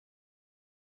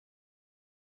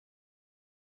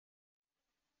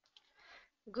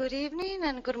Good evening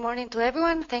and good morning to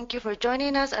everyone. Thank you for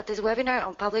joining us at this webinar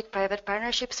on public-private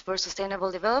partnerships for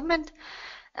sustainable development.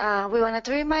 We wanted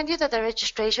to remind you that the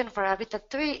registration for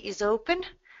Habitat 3 is open.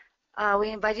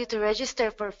 We invite you to register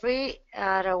for free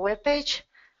at our webpage,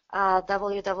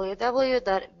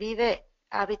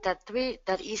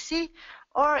 www.vivehabitat3.ec,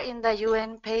 or in the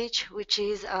UN page, which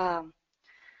is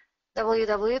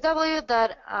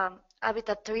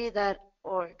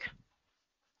www.habitat3.org.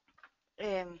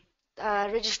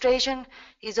 Registration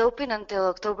is open until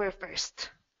October 1st.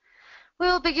 We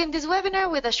will begin this webinar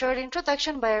with a short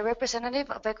introduction by a representative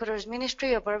of Ecuador's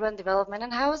Ministry of Urban Development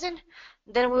and Housing.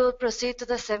 Then we will proceed to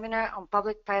the seminar on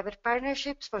public-private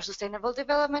partnerships for sustainable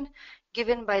development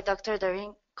given by Dr.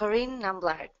 Corinne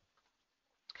Namblard.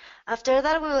 After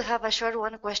that, we will have a short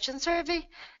one-question survey,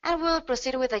 and we will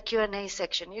proceed with a Q&A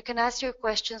section. You can ask your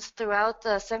questions throughout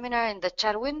the seminar in the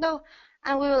chat window,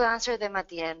 and we will answer them at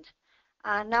the end.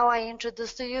 Now I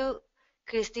introduce to you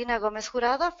Cristina Gomez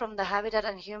Jurado from the Habitat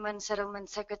and Human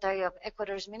Settlement Secretary of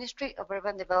Ecuador's Ministry of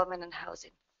Urban Development and Housing.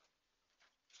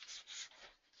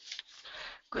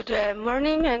 Good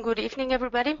morning and good evening,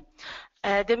 everybody.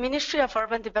 The Ministry of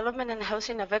Urban Development and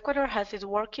Housing of Ecuador has been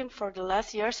working for the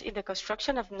last years in the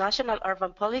construction of national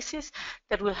urban policies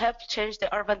that will help change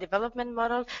the urban development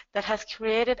model that has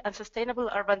created unsustainable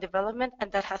urban development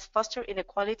and that has fostered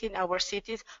inequality in our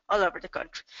cities all over the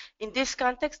country. In this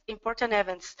context, important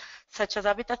events such as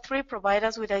Habitat 3 provide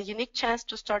us with a unique chance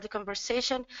to start the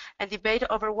conversation and debate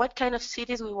over what kind of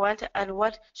cities we want and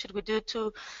what should we do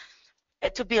to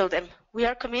build them. We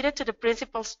are committed to the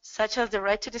principles such as the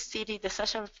right to the city,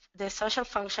 the social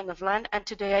function of land, and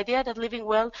to the idea that living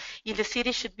well in the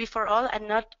city should be for all and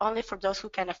not only for those who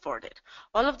can afford it.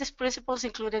 All of these principles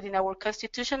included in our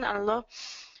constitution and law.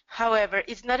 However,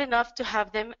 it's not enough to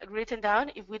have them written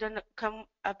down if we don't come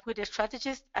up with the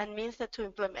strategies and means to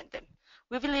implement them.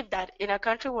 We believe that in a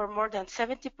country where more than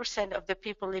 70% of the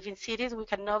people live in cities, we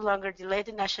can no longer delay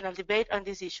the national debate on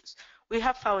these issues. We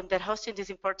have found that hosting this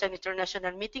important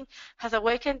international meeting has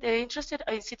awakened the interest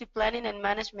in city planning and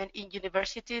management in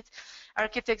universities,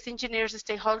 architects, engineers,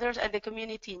 stakeholders, and the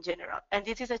community in general. And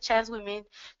this is a chance we mean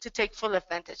to take full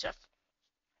advantage of.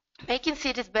 Making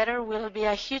cities better will be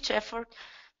a huge effort.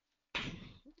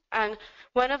 And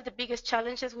one of the biggest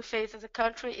challenges we face as a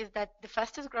country is that the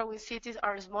fastest growing cities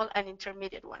are small and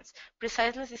intermediate ones,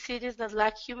 precisely the cities that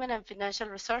lack human and financial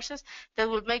resources that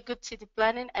will make good city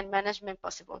planning and management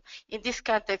possible. In this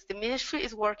context, the ministry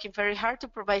is working very hard to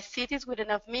provide cities with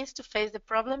enough means to face the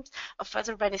problems of fast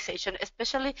urbanization,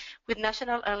 especially with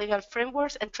national and legal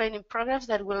frameworks and training programs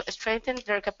that will strengthen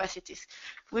their capacities.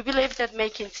 We believe that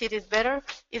making cities better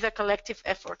is a collective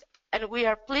effort, and we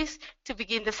are pleased to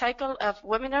begin the cycle of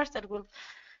webinars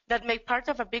that make part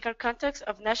of a bigger context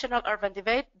of national urban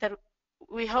debate that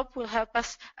we hope will help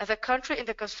us as a country in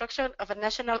the construction of a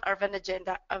national urban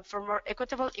agenda and for more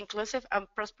equitable, inclusive,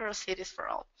 and prosperous cities for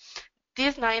all.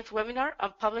 This 9th webinar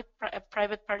on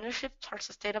public-private partnerships for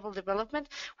sustainable development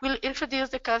will introduce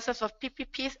the concept of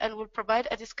PPPs and will provide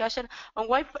a discussion on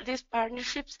why these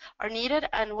partnerships are needed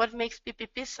and what makes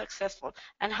PPPs successful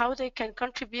and how they can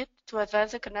contribute to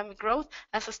advance economic growth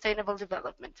and sustainable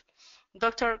development.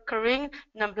 Dr. Corinne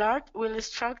Namblard will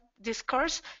instruct this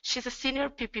course. She's a senior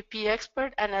PPP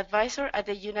expert and advisor at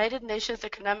the United Nations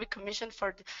Economic Commission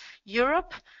for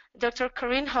Europe. Dr.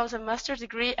 Corinne holds a master's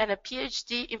degree and a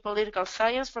PhD in political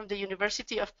science from the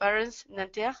University of Paris,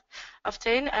 Nanterre,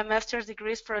 obtained a master's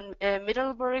degree from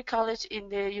Middlebury College in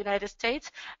the United States,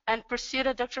 and pursued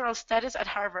a doctoral studies at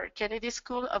Harvard Kennedy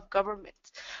School of Government.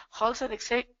 Holds an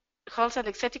executive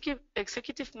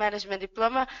management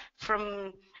diploma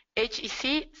from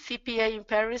HEC CPA in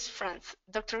Paris, France.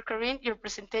 Dr. Corinne, your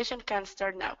presentation can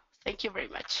start now. Thank you very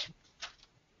much.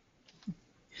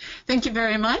 Thank you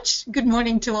very much. Good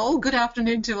morning to all. Good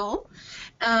afternoon to all.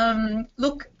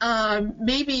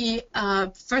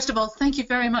 First of all, thank you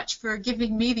very much for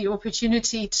giving me the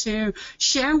opportunity to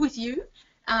share with you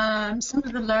some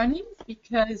of the learning,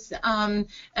 because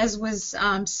as was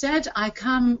said, I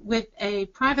come with a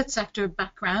private sector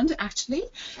background, actually.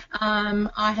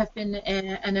 I have been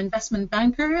an investment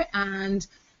banker and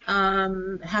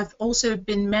have also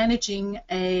been managing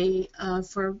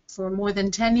for more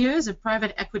than 10 years a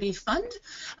private equity fund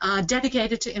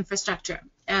dedicated to infrastructure.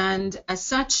 And as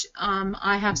such,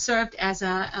 I have served as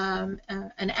an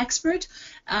expert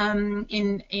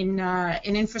in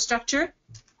infrastructure.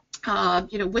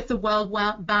 With the World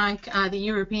Bank, the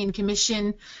European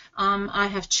Commission. I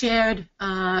have chaired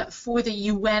for the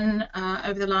UN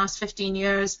over the last 15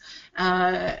 years,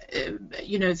 the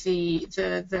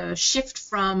shift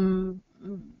from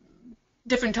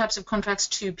different types of contracts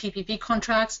to PPP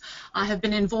contracts. I have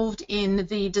been involved in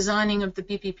the designing of the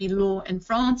PPP law in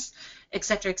France,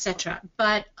 etc., etc.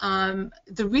 But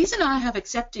the reason I have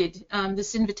accepted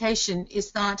this invitation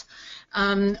is that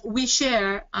we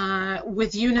share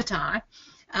with UNITAR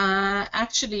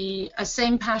actually a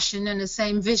same passion and a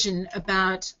same vision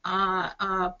about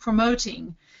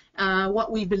promoting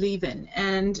what we believe in.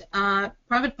 And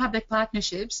private-public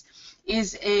partnerships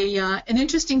is an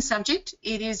interesting subject.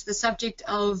 It is the subject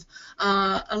of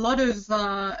a lot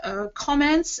of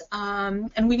comments,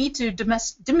 and we need to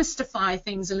demystify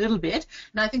things a little bit.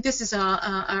 And I think this is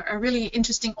a really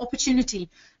interesting opportunity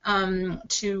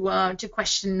to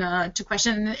question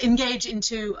and engage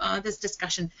into this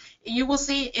discussion. You will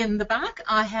see in the back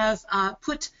I have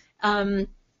put the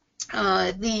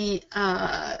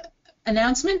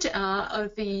announcement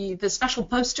of the special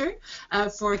poster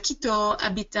for Quito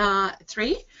Habitat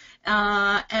 3,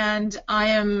 and I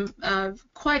am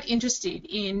quite interested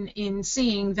in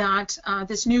seeing that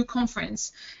this new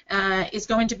conference is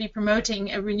going to be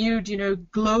promoting a renewed,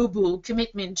 global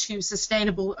commitment to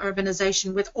sustainable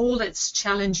urbanization with all its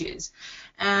challenges,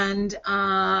 and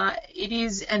it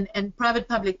is and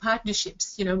private-public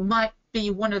partnerships, might be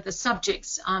one of the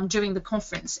subjects during the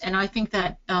conference. And I think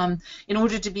that in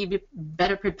order to be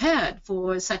better prepared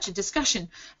for such a discussion,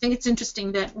 I think it's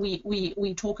interesting that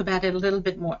we talk about it a little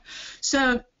bit more.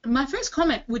 So my first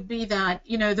comment would be that,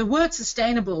 the word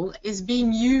sustainable is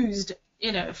being used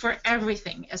for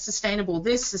everything, as sustainable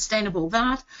this, sustainable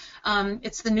that.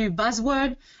 It's the new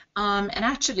buzzword. And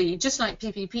actually, just like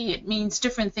PPP, it means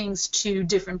different things to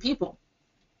different people.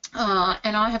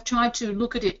 And I have tried to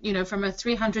look at it, from a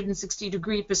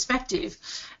 360-degree perspective.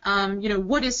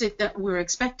 What is it that we're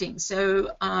expecting?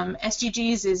 So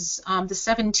SDGs is the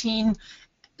 17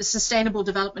 Sustainable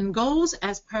Development Goals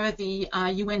as per the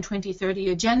UN 2030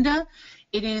 Agenda.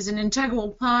 It is an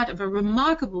integral part of a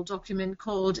remarkable document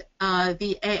called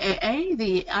the AAA,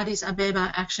 the Addis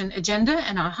Ababa Action Agenda,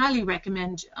 and I highly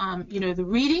recommend, the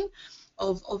reading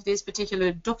of this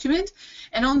particular document.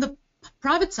 And on the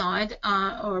private side,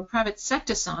 or private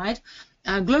sector side,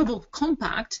 Global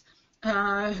Compact,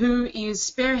 who is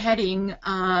spearheading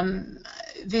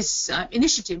this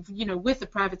initiative, with the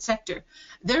private sector,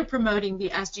 they're promoting the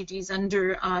SDGs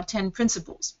under 10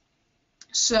 principles.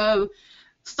 So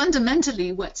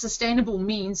fundamentally, what sustainable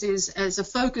means is a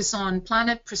focus on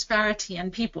planet, prosperity,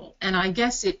 and people. And I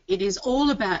guess it is all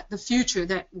about the future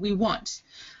that we want.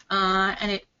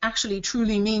 And it actually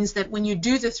truly means that when you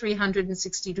do the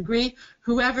 360-degree,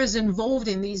 whoever's involved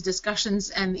in these discussions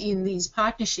and in these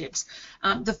partnerships,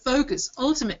 the focus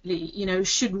ultimately,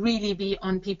 should really be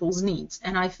on people's needs.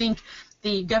 And I think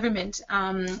the government,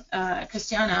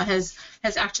 Christiana, has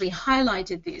actually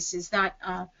highlighted this, is that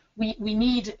we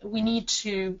need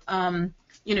to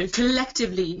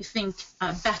collectively think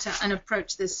better and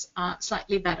approach this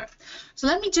slightly better. So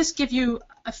let me just give you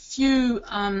a few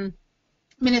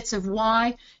minutes of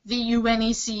why the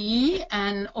UNECE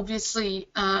and obviously,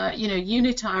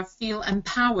 UNITAR feel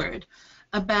empowered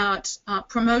about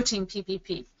promoting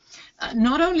PPP.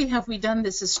 Not only have we done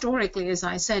this historically, as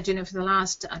I said, for the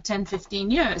last 10, 15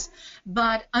 years,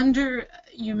 but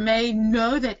you may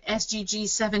know that SDG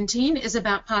 17 is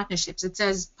about partnerships. It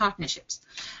says partnerships.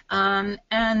 And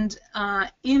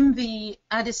in the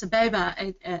Addis Ababa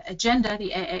agenda,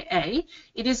 the AAA,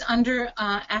 it is under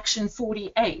Action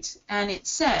 48. And it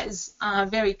says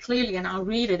very clearly, and I'll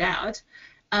read it out,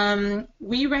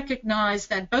 we recognize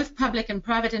that both public and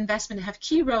private investment have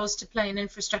key roles to play in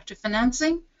infrastructure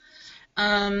financing.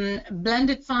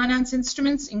 Blended finance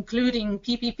instruments, including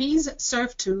PPPs,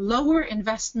 serve to lower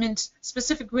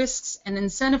investment-specific risks and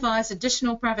incentivize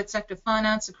additional private sector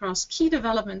finance across key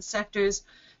development sectors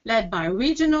led by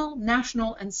regional,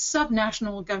 national, and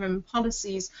subnational government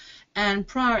policies and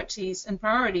priorities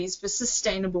for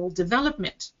sustainable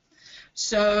development.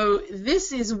 So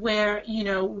this is where,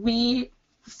 we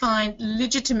find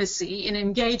legitimacy in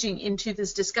engaging into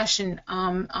this discussion,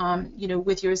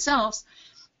 with yourselves.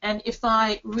 And if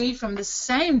I read from the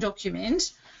same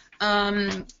document,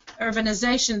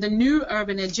 urbanization, the new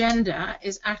urban agenda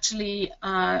is actually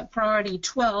priority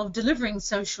 12, delivering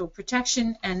social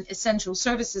protection and essential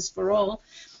services for all.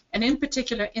 And in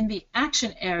particular, in the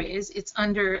action areas, it's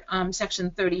under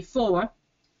section 34.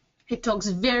 It talks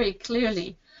very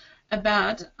clearly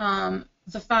about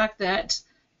the fact that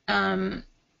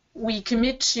we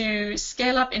commit to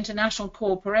scale up international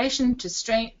cooperation to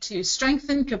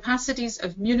strengthen capacities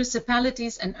of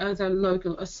municipalities and other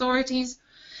local authorities.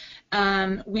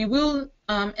 We will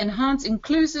enhance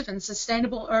inclusive and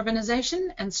sustainable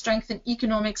urbanization and strengthen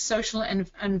economic, social,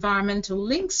 and environmental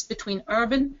links between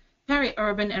urban,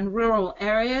 peri-urban and rural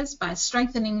areas by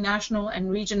strengthening national and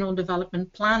regional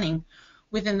development planning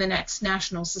within the next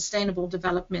national sustainable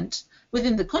development,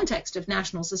 within the context of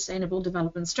national sustainable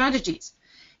development strategies.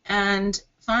 And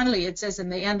finally, it says in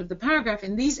the end of the paragraph,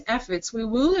 in these efforts, we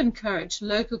will encourage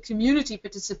local community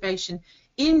participation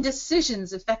in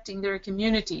decisions affecting their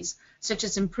communities, such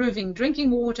as improving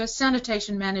drinking water,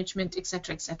 sanitation management,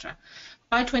 etc., etc.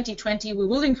 By 2020, we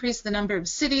will increase the number of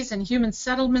cities and human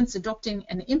settlements adopting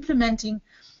and implementing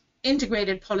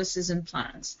integrated policies and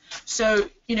plans. So,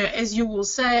 as you will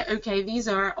say, okay, these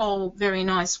are all very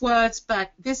nice words,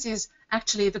 but this is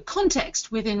actually the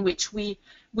context within which we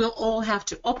will all have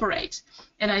to operate.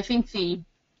 And I think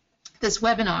this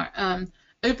webinar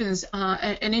opens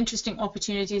an interesting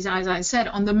opportunities, as I said,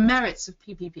 on the merits of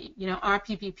PPP. Are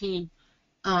PPP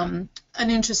an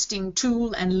interesting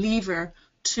tool and lever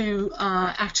to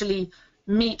actually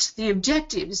meet the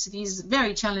objectives, these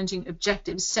very challenging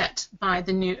objectives set by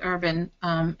the new urban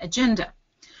agenda.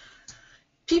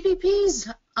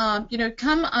 PPPs,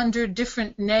 come under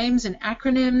different names and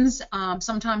acronyms.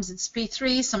 Sometimes it's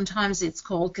P3, sometimes it's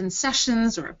called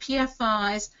concessions or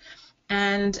PFIs,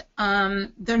 and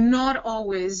they're not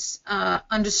always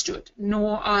understood,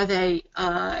 nor are they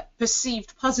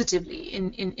perceived positively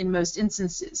in most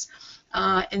instances.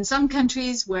 In some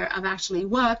countries where I've actually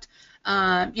worked,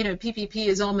 PPP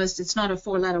is almost, it's not a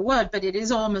four-letter word, but it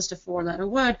is almost a four-letter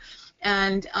word,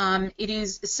 and it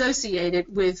is associated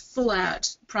with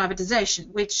full-out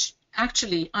privatization, which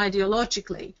actually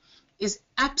ideologically is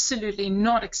absolutely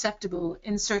not acceptable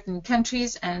in certain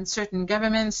countries and certain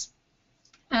governments,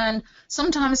 and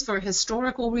sometimes for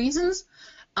historical reasons,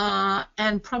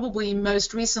 and probably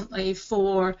most recently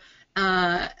for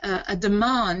a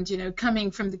demand,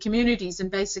 coming from the communities and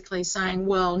basically saying,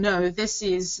 well, no, this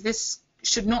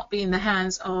should not be in the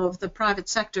hands of the private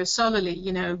sector solely.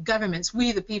 Governments,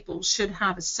 we the people, should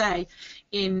have a say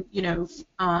in,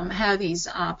 how these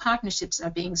partnerships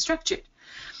are being structured.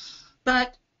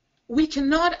 But we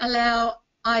cannot allow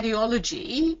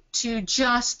ideology to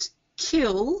just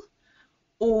kill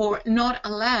or not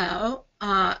allow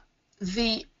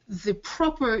the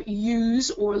proper use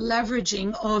or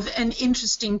leveraging of an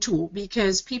interesting tool,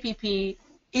 because PPP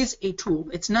is a tool.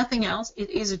 It's nothing else. It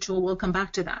is a tool. We'll come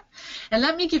back to that. And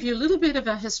let me give you a little bit of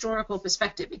a historical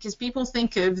perspective, because people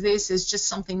think of this as just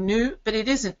something new, but it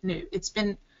isn't new. It's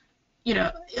been,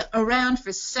 around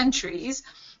for centuries,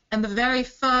 and the very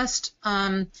first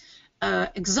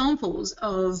examples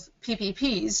of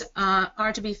PPPs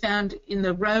are to be found in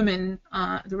the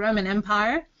Roman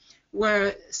Empire,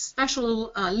 where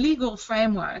special legal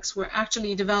frameworks were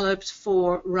actually developed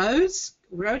for roads,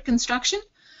 road construction,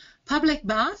 public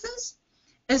baths,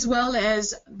 as well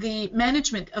as the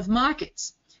management of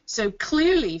markets. So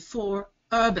clearly for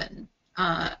urban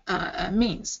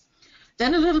means.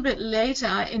 Then a little bit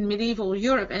later in medieval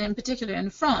Europe, and in particular in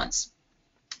France,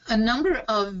 a number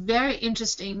of very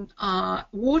interesting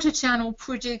water channel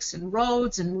projects and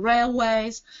roads and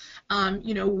railways,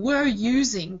 were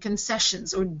using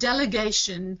concessions or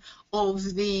delegation of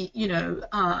the,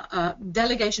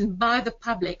 delegation by the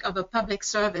public of a public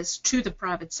service to the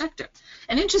private sector.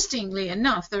 And interestingly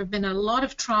enough, there have been a lot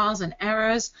of trials and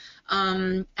errors,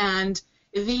 and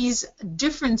these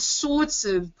different sorts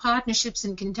of partnerships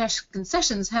and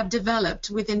concessions have developed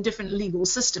within different legal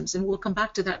systems, and we'll come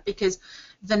back to that, because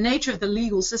the nature of the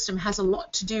legal system has a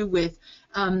lot to do with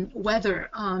whether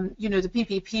the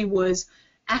PPP was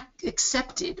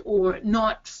accepted or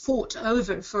not fought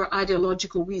over for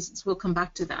ideological reasons. We'll come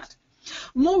back to that.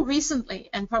 More recently,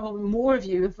 and probably more of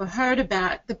you have heard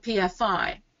about the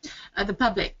PFI, the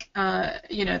public,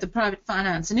 the Private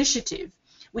Finance Initiative,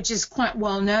 which is quite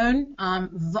well known,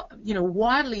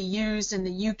 widely used in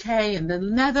the UK and the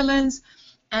Netherlands,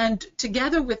 and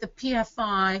together with the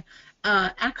PFI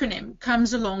acronym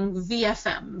comes along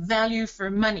VFM, value for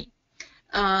money,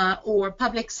 or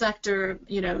public sector,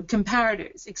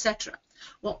 comparators, etc.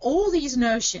 Well, all these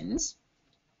notions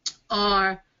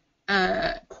are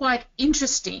quite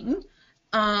interesting,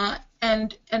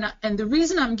 and the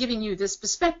reason I'm giving you this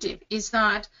perspective is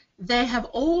that they have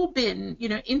all been,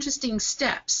 interesting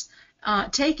steps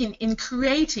taken in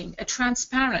creating a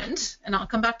transparent, and I'll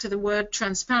come back to the word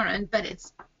transparent, but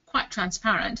it's quite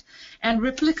transparent and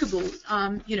replicable,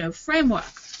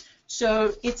 framework.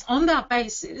 So it's on that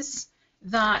basis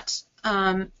that,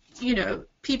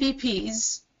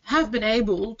 PPPs have been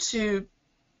able to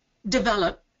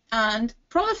develop and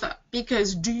prosper,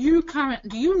 because do you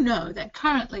know that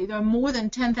currently there are more than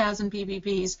 10,000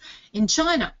 PPPs in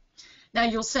China? Now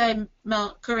you'll say,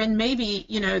 well, Corinne, maybe,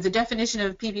 the definition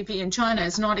of PPP in China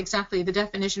is not exactly the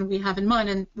definition we have in mind,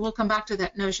 and we'll come back to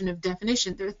that notion of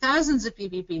definition. There are thousands of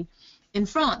PPP in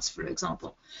France, for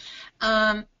example.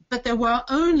 But there were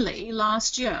only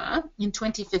last year, in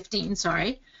 2015,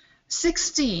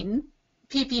 16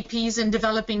 PPPs in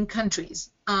developing countries,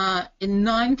 in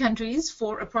 9 countries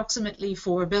for approximately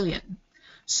 4 billion.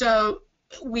 So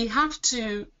we have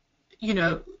to,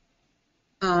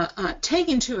 take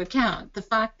into account the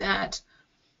fact that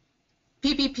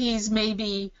PPPs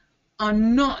maybe are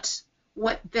not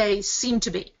what they seem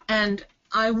to be. And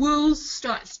I will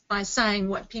start by saying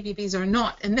what PPPs are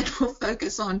not, and then we'll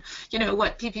focus on,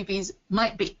 what PPPs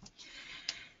might be.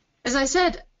 As I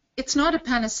said, it's not a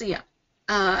panacea.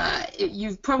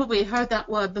 You've probably heard that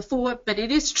word before, but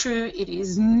it is true. It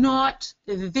is not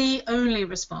the only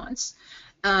response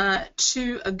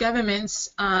to a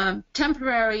government's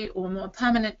temporary or more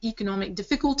permanent economic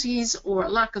difficulties or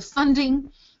lack of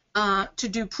funding to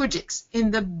do projects.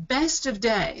 In the best of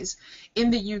days in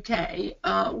the UK,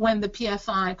 when the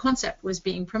PFI concept was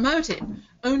being promoted,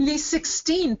 only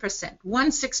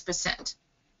 16%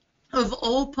 of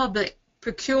all public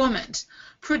procurement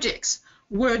projects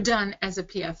were done as a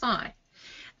PFI.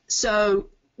 So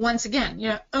once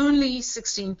again, only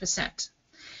 16%.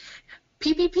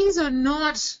 PPPs are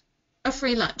not a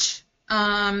free lunch.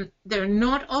 They're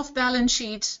not off-balance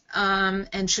sheet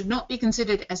and should not be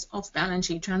considered as off-balance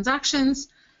sheet transactions.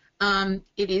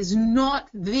 It is not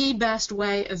the best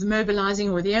way of mobilizing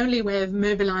or the only way of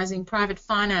mobilizing private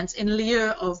finance in lieu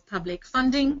of public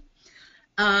funding.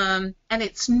 And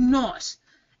it's not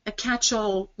a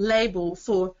catch-all label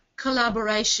for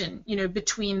collaboration,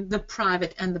 between the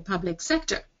private and the public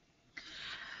sector.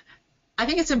 I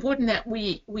think it's important that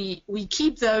we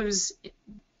keep those,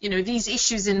 these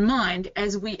issues in mind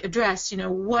as we address,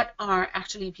 what are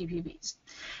actually PPPs.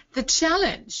 The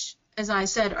challenge, as I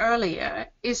said earlier,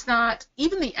 is that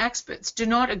even the experts do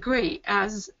not agree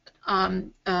as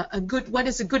what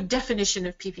is a good definition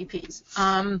of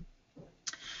PPPs.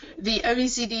 The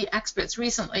OECD experts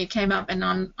recently came up, and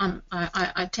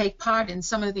I take part in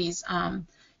some of these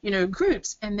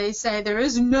groups, and they say there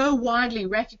is no widely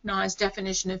recognized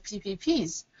definition of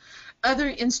PPPs. Other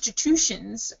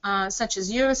institutions, such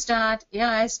as Eurostat,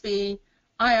 EISB,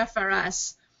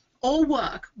 IFRS, all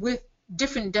work with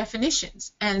different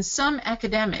definitions, and some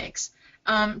academics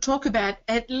talk about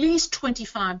at least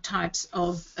 25 types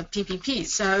of PPPs.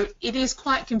 So it is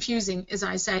quite confusing, as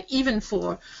I say, even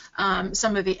for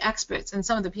some of the experts and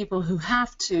some of the people who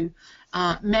have to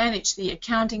manage the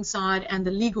accounting side and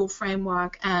the legal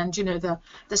framework and, the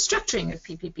structuring of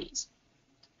PPPs.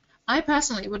 I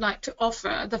personally would like to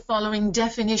offer the following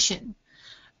definition.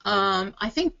 I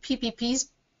think PPPs,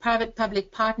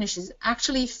 private-public partnerships,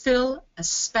 actually fill a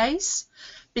space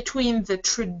between the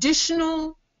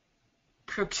traditional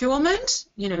procurement,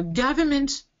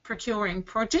 government procuring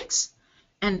projects,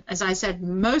 and as I said,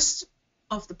 most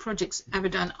of the projects ever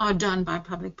done are done by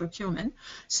public procurement.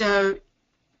 So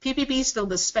PPPs fill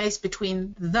the space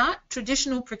between that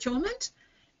traditional procurement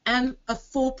and a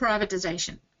full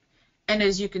privatization. And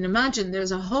as you can imagine,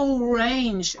 there's a whole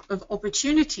range of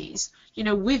opportunities,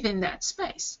 within that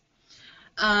space.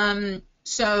 And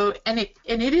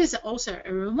it is also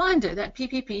a reminder that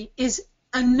PPP is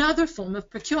another form of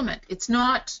procurement. It's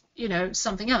not,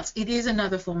 something else. It is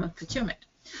another form of procurement.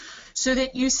 So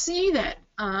that you see that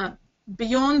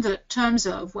beyond the terms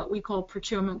of what we call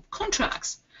procurement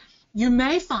contracts, you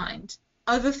may find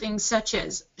other things such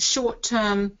as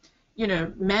short-term,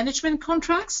 management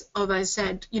contracts of, I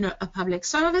said, a public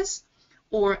service,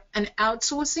 or an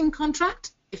outsourcing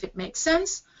contract, if it makes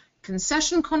sense,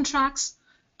 concession contracts,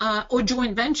 or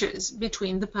joint ventures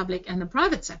between the public and the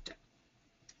private sector.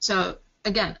 So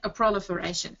again, a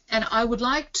proliferation. And I would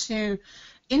like to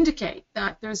indicate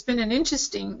that there's been an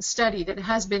interesting study that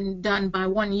has been done by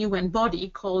one UN body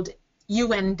called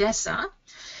UNDESA,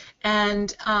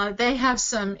 and they have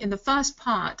some, in the first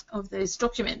part of this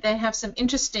document, they have some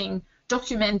interesting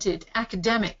documented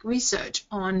academic research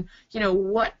on,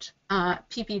 what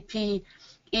PPP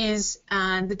is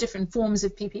and the different forms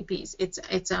of PPPs.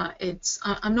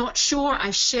 I'm not sure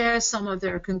I share some of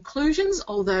their conclusions,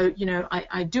 although,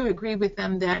 I do agree with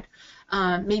them that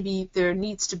maybe there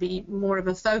needs to be more of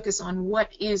a focus on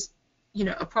what is,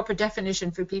 a proper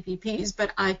definition for PPPs.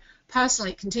 But I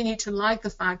personally continue to like the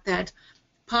fact that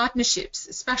partnerships,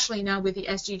 especially now with the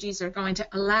SDGs, are going to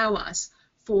allow us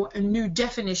for a new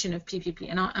definition of PPP,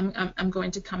 and I'm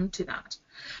going to come to that.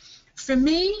 For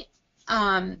me,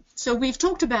 so we've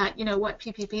talked about, what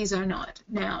PPPs are not.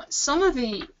 Now, some of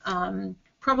the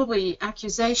probably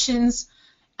accusations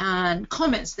and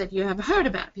comments that you have heard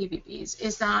about PPPs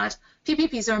is that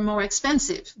PPPs are more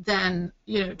expensive than,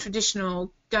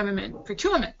 traditional government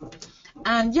procurement.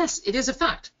 And yes, it is a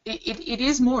fact. It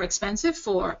is more expensive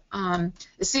for a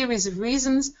series of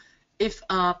reasons. If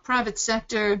a private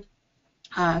sector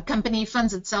company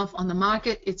funds itself on the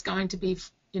market, it's going to be,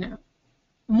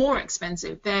 more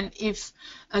expensive than if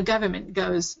a government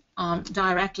goes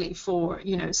directly for,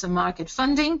 some market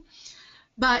funding.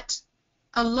 But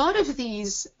a lot of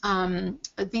these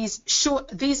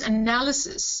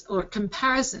analysis or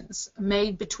comparisons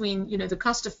made between, the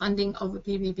cost of funding of a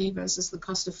PPP versus the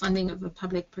cost of funding of a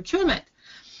public procurement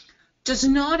does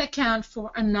not account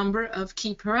for a number of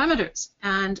key parameters.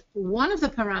 And one of the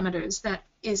parameters that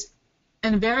is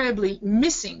invariably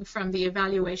missing from the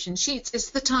evaluation sheets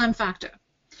is the time factor.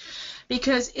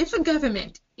 Because if a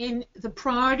government, in the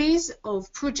priorities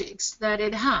of projects that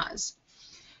it has,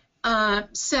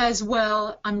 says,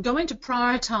 well, I'm going to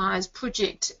prioritize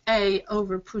project A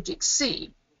over project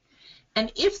C,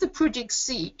 and if the project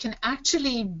C can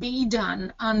actually be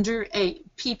done under a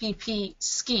PPP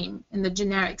scheme in the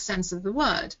generic sense of the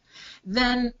word,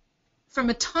 then from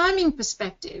a timing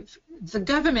perspective, the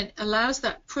government allows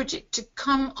that project to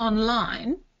come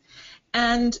online.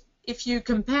 And if you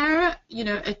compare,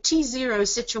 a T0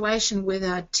 situation with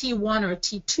a T1 or a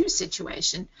T2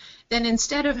 situation, then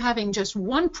instead of having just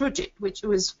one project, which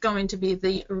was going to be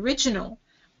the original,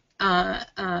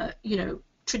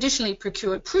 traditionally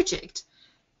procured project,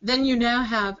 then you now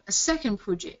have a second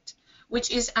project,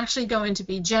 which is actually going to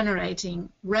be generating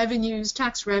revenues,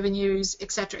 tax revenues,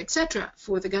 et cetera,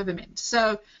 for the government.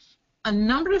 So a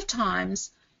number of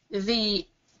times the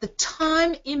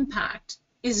time impact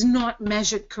is not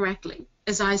measured correctly.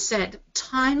 As I said,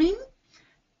 timing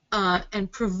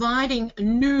and providing a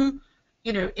new,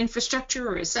 infrastructure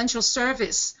or essential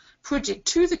service project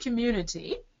to the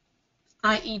community,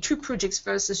 i.e. two projects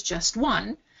versus just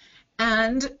one,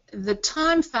 and the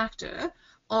time factor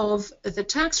of the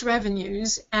tax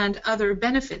revenues and other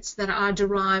benefits that are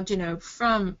derived,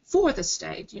 for the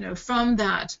state, from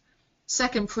that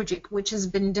second project, which has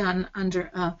been done under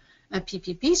a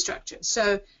PPP structure.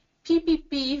 So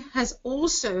PPP has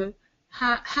also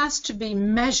has to be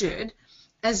measured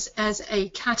as a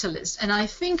catalyst, and I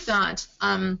think that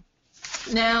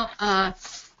now,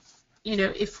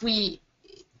 if we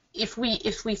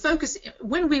focus,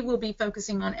 when we will be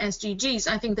focusing on SDGs,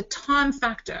 I think the time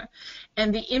factor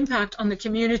and the impact on the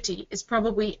community is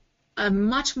probably a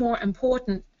much more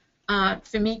important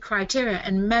for me criteria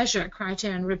and measure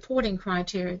criteria and reporting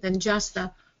criteria than just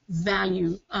the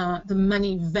value, the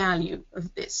money value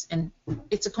of this. And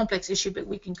it's a complex issue, but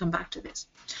we can come back to this.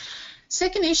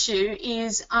 Second issue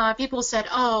is people said,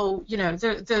 oh,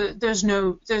 there's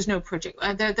no project,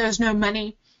 there's no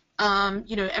money.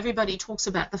 Everybody talks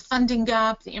about the funding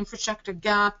gap, the infrastructure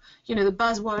gap. The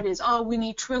buzzword is, oh, we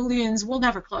need trillions. We'll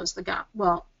never close the gap.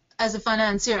 Well, as a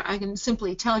financier, I can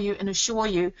simply tell you and assure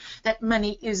you that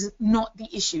money is not the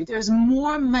issue. There's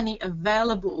more money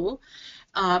available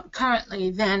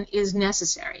currently than is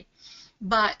necessary.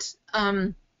 But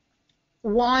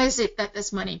why is it that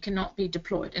this money cannot be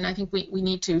deployed? And I think we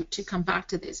need to come back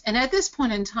to this. And at this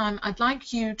point in time, I'd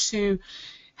like you to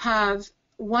have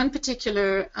one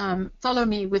particular, follow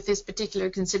me with this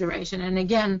particular consideration. And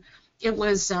again, it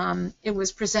was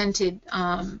presented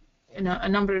a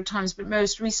number of times, but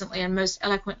most recently and most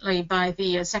eloquently by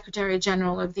the Secretary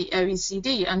General of the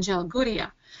OECD, Angel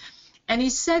Gurria. And he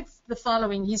said the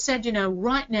following. He said,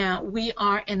 right now we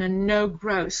are in a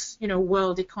no-growth,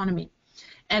 world economy.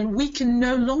 And we can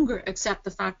no longer accept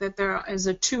the fact that there is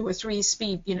a 2 or 3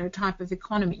 speed, type of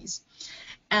economies.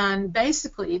 And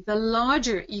basically, the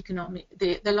larger economies,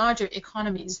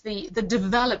 the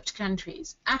developed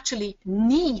countries actually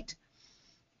need,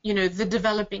 the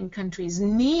developing countries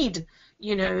need,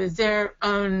 their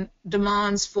own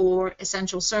demands for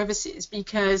essential services,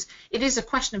 because it is a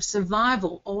question of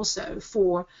survival also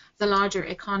for the larger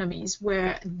economies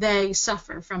where they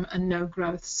suffer from a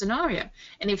no-growth scenario.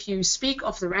 And if you speak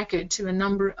off the record to a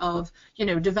number of,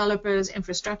 developers,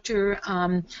 infrastructure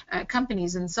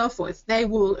companies and so forth, they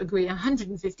will agree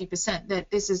 150%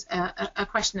 that this is a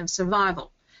question of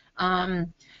survival.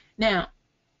 Now,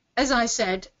 as I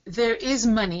said, there is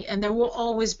money, and there will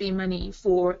always be money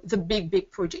for the big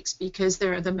projects because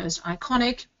they're the most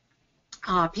iconic.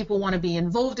 People want to be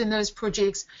involved in those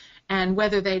projects, and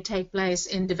whether they take place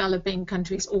in developing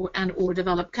countries or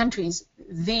developed countries,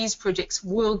 these projects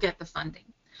will get the funding.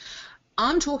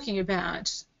 I'm talking about,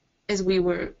 as we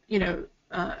were,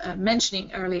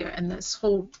 mentioning earlier, and this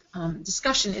whole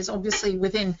discussion is obviously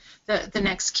within the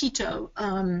next Quito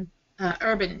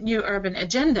new urban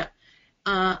agenda.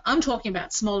 I'm talking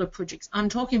about smaller projects. I'm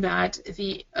talking about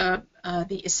the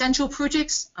essential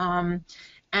projects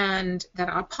and that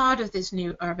are part of this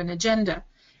new urban agenda.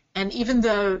 And even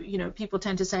though, you know, people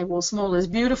tend to say, well, small is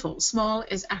beautiful, small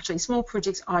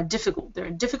projects are difficult.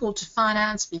 They're difficult to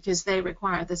finance because they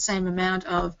require the same amount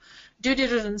of due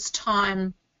diligence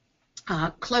time,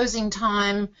 closing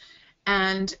time,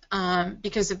 and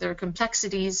because of their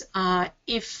complexities,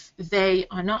 if they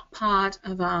are not part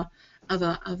of a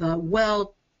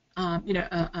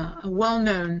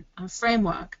well-known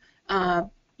framework, a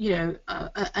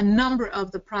number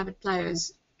of the private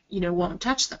players, won't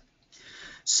touch them.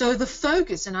 So the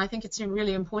focus, and I think it's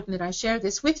really important that I share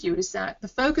this with you, is that the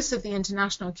focus of the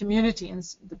international community and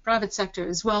the private sector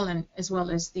as well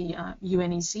as the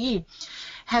UNECE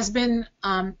has been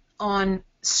on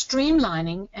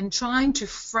streamlining and trying to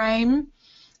frame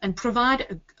and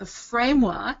provide a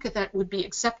framework that would be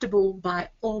acceptable by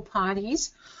all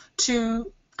parties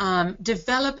to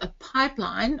develop a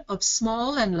pipeline of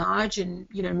small and large and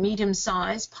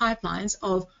medium-sized pipelines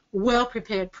of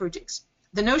well-prepared projects.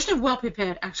 The notion of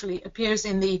well-prepared actually appears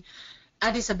in the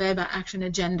Addis Ababa Action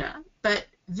Agenda, but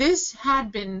this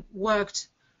had been worked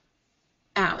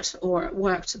out or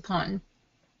worked upon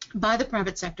by the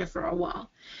private sector for a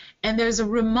while. And there's a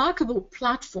remarkable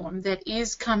platform that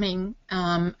is coming.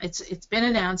 It's been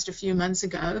announced a few months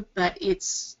ago, but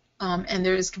and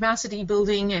there is capacity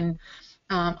building, and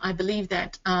I believe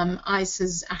that ICE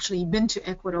has actually been to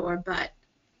Ecuador, but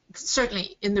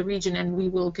certainly in the region, and we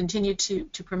will continue to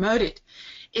promote it.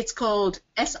 It's called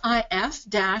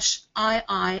SIF-IISS,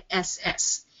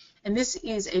 and this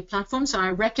is a platform, so I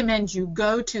recommend you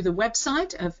go to the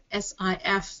website of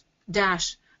SIF-IISS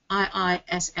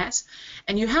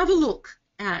and you have a look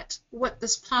at what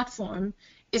this platform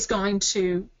is going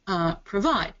to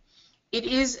provide. It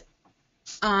is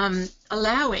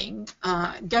allowing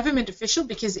government officials,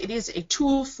 because it is a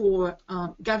tool for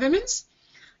governments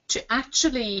to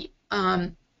actually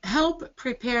help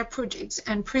prepare projects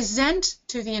and present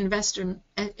to the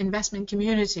investment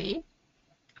community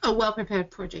a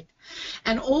well-prepared project.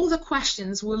 And all the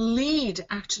questions will lead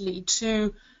actually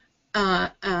to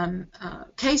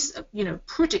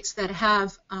projects that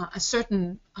have a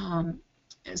certain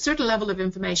level of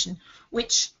information,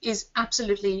 which is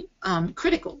absolutely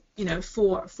critical,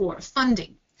 for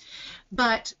funding.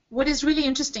 But what is really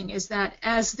interesting is that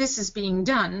as this is being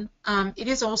done, it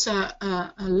is also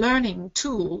a learning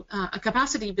tool, a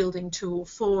capacity building tool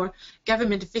for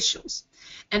government officials.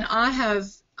 And I have,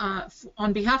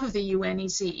 on behalf of the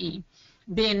UNECE,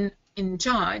 been in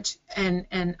charge,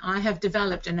 and I have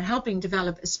developed and helping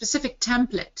develop a specific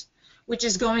template, which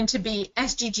is going to be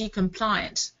SDG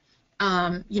compliant,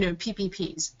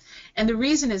 PPPs. And the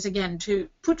reason is, again, to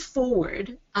put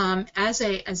forward as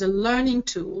a learning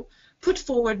tool, put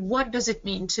forward what does it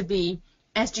mean to be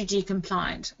SDG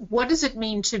compliant? What does it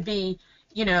mean to be,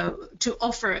 to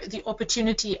offer the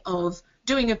opportunity of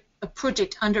doing a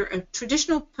project under a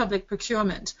traditional public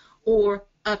procurement or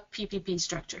a PPP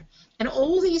structure? And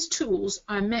all these tools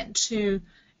are meant to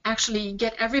actually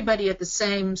get everybody at the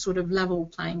same sort of level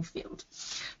playing field.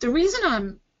 The reason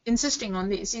I'm insisting on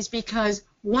this is because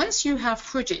once you have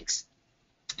projects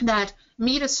that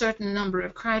meet a certain number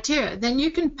of criteria, then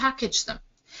you can package them.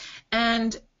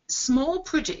 And small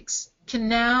projects can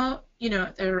now,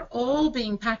 they're all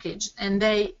being packaged, and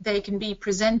they can be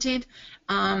presented,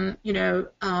 to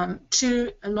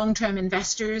long-term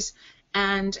investors,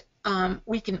 and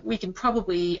we can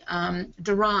probably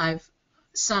derive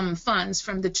some funds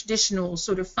from the traditional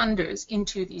sort of funders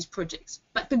into these projects.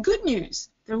 But the good news,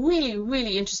 the really,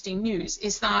 really interesting news,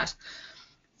 is that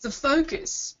the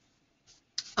focus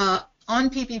on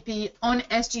PPP, on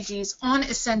SDGs, on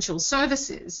essential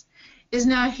services is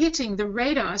now hitting the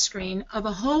radar screen of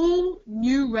a whole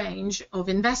new range of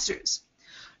investors.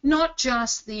 Not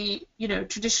just the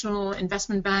traditional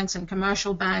investment banks and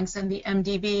commercial banks and the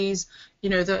MDBs,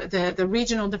 the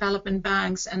regional development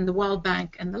banks and the World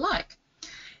Bank and the like.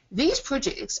 These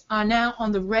projects are now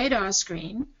on the radar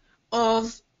screen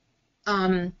of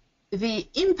the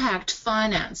impact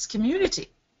finance community.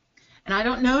 And I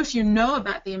don't know if you know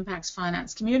about the impact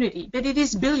finance community, but it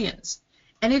is billions,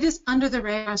 and it is under the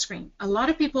radar screen. A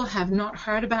lot of people have not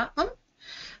heard about them,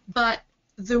 but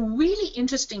the really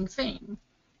interesting thing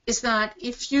is that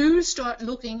if you start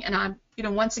looking, and I'm,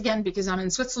 once again, because I'm in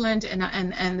Switzerland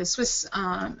and the Swiss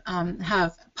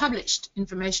have published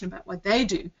information about what they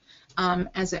do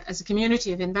as a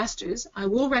community of investors, I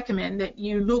will recommend that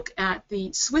you look at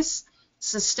the Swiss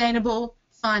Sustainable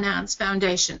Finance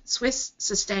Foundation,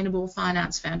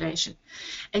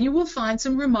 and you will find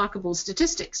some remarkable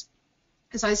statistics.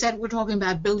 As I said, we're talking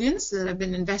about billions that have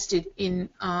been invested in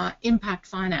impact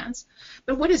finance.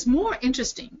 But what is more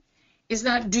interesting is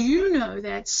that, do you know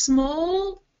that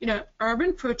small,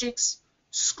 urban projects,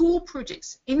 school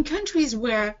projects in countries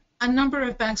where a number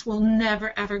of banks will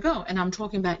never ever go, and I'm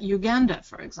talking about Uganda,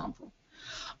 for example,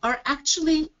 are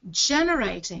actually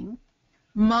generating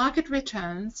market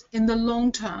returns in the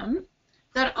long term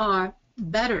that are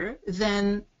better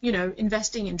than,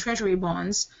 investing in treasury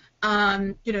bonds,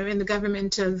 in the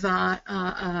government of,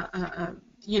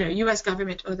 U.S.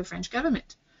 government or the French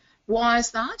government. Why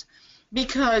is that?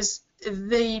 Because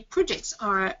the projects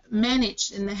are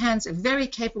managed in the hands of very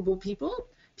capable people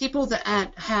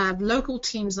that have local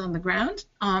teams on the ground.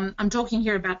 I'm talking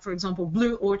here about, for example,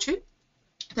 Blue Orchard,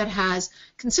 that has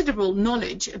considerable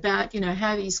knowledge about,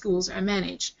 how these schools are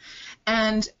managed.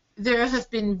 And there have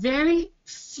been very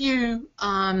few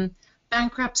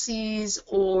bankruptcies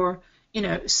or,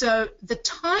 so the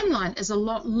timeline is a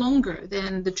lot longer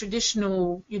than the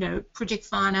traditional, project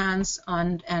finance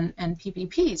and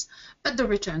PPPs, but the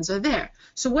returns are there.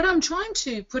 So what I'm trying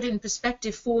to put in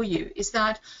perspective for you is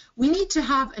that we need to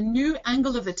have a new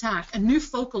angle of attack, a new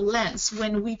focal lens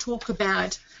when we talk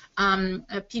about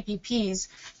PPPs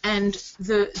and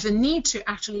the need to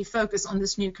actually focus on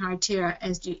this new criteria,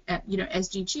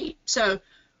 SDG. So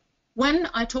when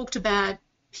I talked about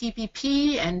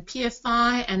PPP and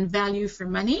PFI and value for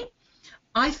money,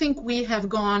 I think we have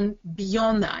gone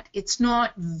beyond that. It's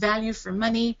not value for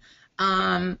money.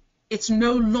 It's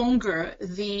no longer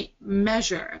the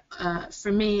measure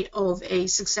for me of a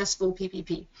successful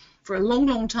PPP. For a long,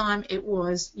 long time, it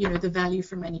was, the value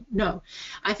for money. No,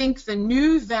 I think the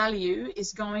new value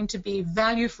is going to be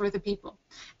value for the people.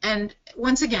 And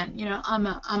once again,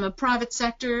 I'm a private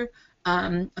sector,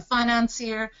 a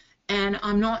financier, and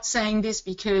I'm not saying this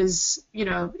because,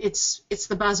 it's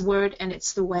the buzzword and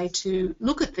it's the way to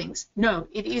look at things. No,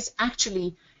 it is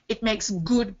actually, it makes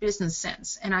good business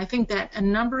sense. And I think that a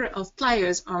number of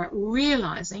players are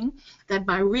realizing that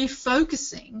by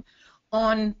refocusing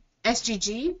on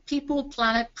SDG, people,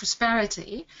 planet,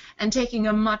 prosperity, and taking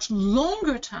a much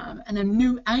longer term and a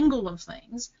new angle of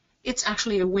things, it's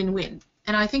actually a win-win.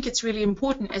 And I think it's really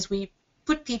important as we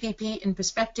put PPP in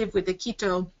perspective with the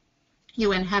Quito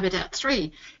UN Habitat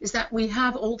 3, is that we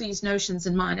have all these notions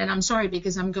in mind. And I'm sorry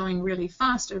because I'm going really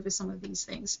fast over some of these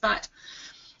things, but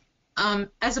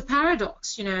as a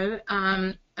paradox,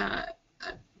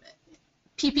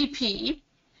 PPP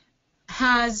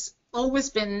has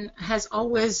always, the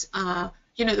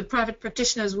private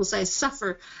practitioners will say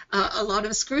suffer a lot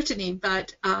of scrutiny,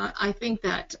 but I think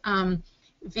that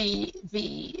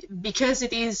because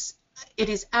it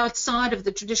is outside of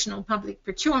the traditional public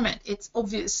procurement, it's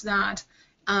obvious that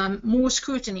more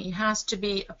scrutiny has to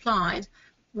be applied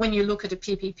when you look at a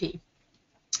PPP.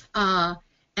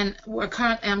 And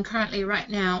I'm currently right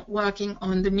now working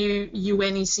on the new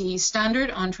UNEC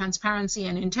standard on transparency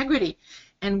and integrity.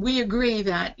 And we agree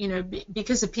that,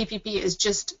 because a PPP is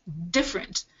just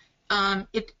different,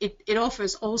 it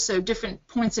offers also different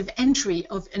points of entry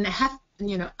of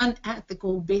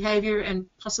unethical behavior and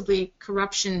possibly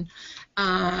corruption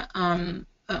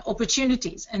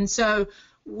opportunities. And so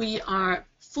we are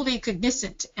fully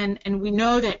cognizant, and we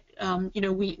know that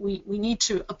we need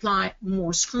to apply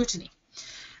more scrutiny.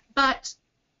 But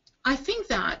I think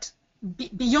that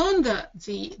beyond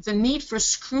the need for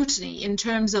scrutiny in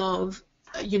terms of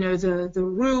the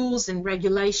rules and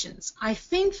regulations, I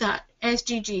think that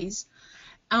SDGs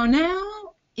are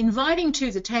now inviting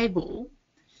to the table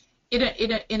in a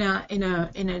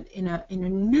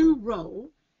new role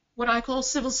what I call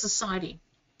civil society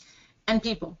and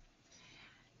people.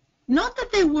 Not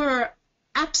that they were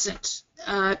absent,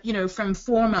 from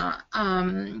former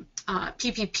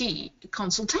PPP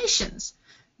consultations,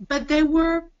 but they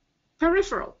were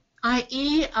peripheral,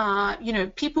 i.e.,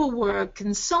 people were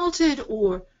consulted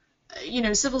or,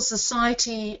 civil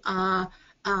society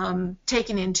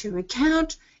taken into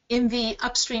account in the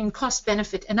upstream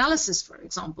cost-benefit analysis, for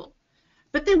example.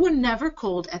 But they were never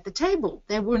called at the table.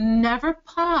 They were never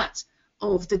part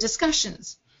of the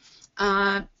discussions.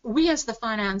 We as the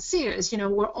financiers,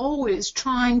 were always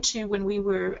trying to, when we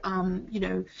were,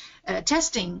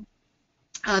 testing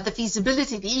the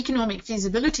feasibility, the economic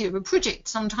feasibility of a project,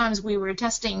 sometimes we were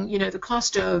testing, the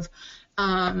cost of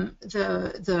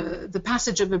the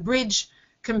passage of a bridge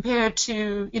compared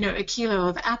to, a kilo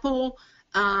of apple.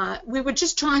 We were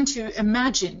just trying to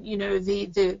imagine,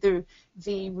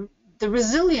 the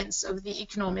resilience of the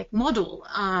economic model,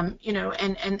 and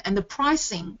the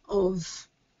pricing of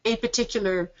a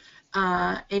particular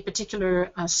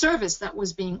service that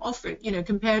was being offered,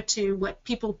 compared to what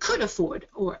people could afford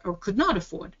or could not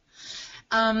afford.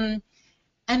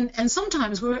 and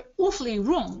sometimes we're awfully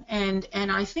wrong, and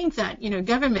I think that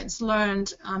governments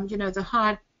learned the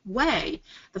hard way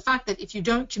the fact that if you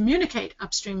don't communicate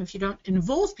upstream, if you don't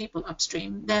involve people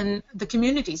upstream, then the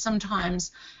community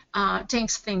sometimes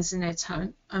takes things in its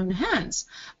own hands.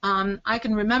 I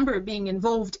can remember being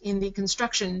involved in the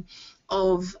construction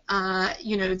of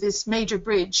this major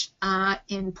bridge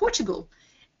in Portugal.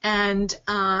 And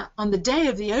on the day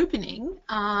of the opening,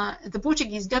 the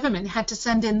Portuguese government had to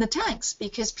send in the tanks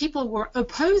because people were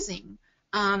opposing,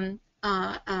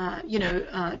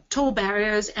 toll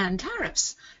barriers and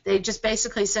tariffs. They just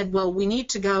basically said, well, we need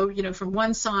to go, from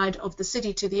one side of the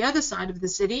city to the other side of the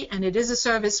city, and it is a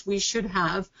service we should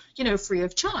have, free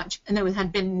of charge. And there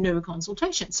had been no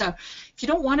consultation. So if you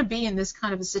don't want to be in this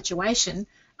kind of a situation,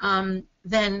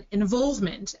 then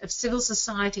involvement of civil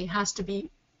society has to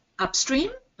be upstream,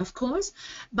 of course,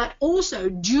 but also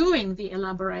during the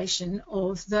elaboration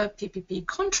of the PPP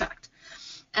contract.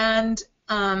 And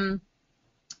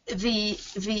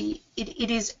it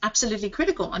is absolutely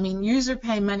critical. I mean, user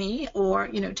pay money or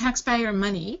taxpayer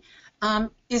money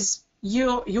is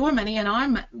your money and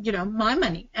my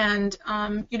money, and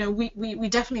we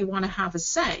definitely want to have a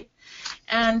say.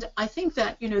 And I think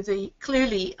that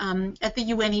clearly at the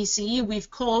UNECE we've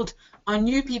called on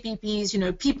new PPPs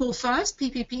people first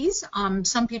PPPs.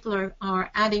 Some people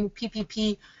are adding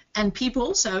PPP and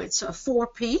people, so it's a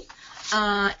 4P,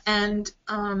 and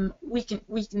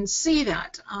we can see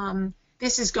that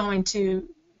this is going to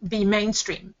be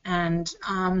mainstream. And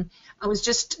I was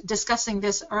just discussing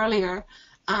this earlier.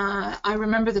 I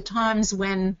remember the times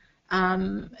when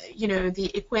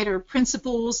the Equator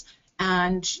Principles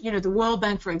and the World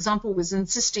Bank, for example, was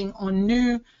insisting on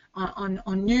new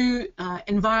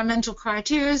environmental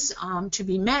criteria to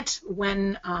be met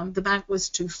when the bank was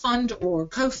to fund or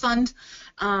co-fund,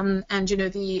 and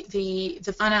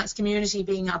the finance community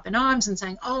being up in arms and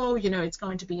saying, oh, it's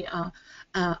going to be a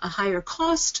higher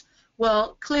cost.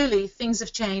 Well, clearly things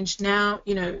have changed now.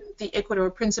 The Equator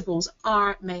Principles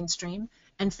are mainstream,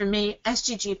 and for me,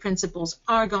 SDG principles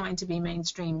are going to be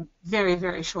mainstream very,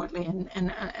 very shortly, and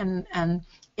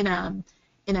in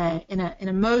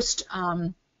a most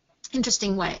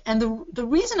interesting way. And the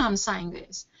reason I'm saying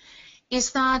this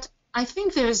is that I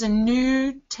think there's a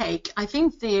new take. I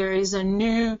think there is a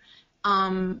new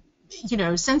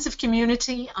sense of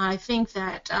community. I think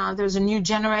that there's a new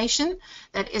generation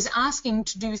that is asking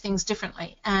to do things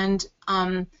differently, and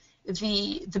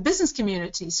the business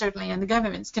community certainly and the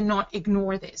governments cannot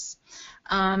ignore this.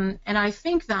 And I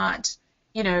think that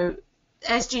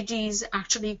SDGs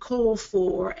actually call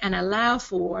for and allow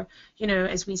for,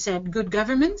 as we said, good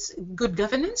governance,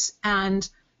 and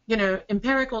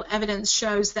empirical evidence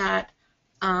shows that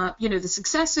the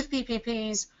success of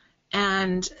PPPs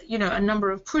and a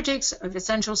number of projects of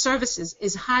essential services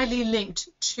is highly linked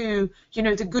to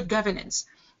the good governance.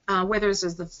 Whether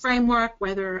there's the framework,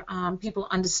 whether people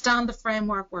understand the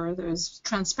framework, whether there's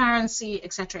transparency,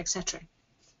 etc., etc.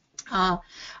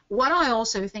 What I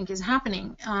also think is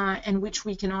happening, and which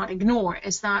we cannot ignore,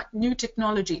 is that new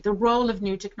technology, the role of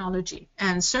new technology,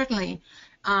 and certainly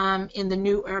in the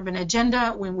new urban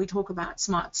agenda, when we talk about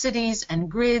smart cities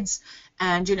and grids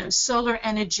and solar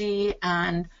energy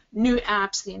and new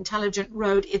apps, the intelligent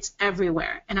road, it's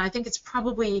everywhere. And I think it's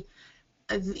probably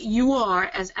you are,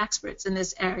 as experts in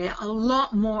this area, a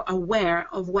lot more aware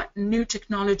of what new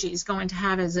technology is going to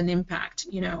have as an impact,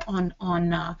 on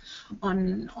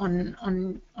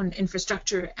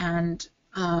infrastructure and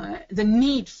the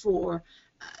need for,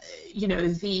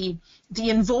 the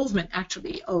involvement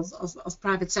actually of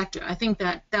private sector. I think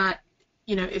that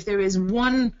if there is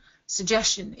one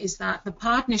suggestion, is that the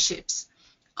partnerships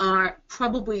are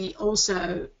probably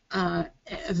also a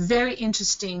very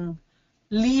interesting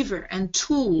lever and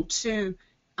tool to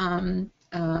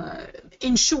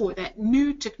ensure that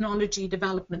new technology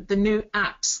development, the new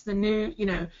apps, the new,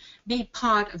 be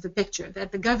part of the picture,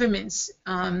 that the governments,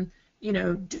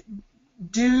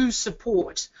 do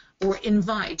support or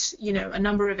invite, a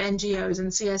number of NGOs and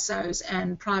CSOs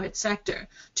and private sector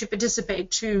to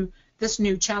participate to this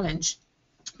new challenge.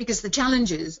 Because the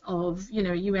challenges of,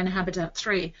 UN Habitat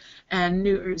 3 and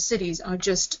new cities are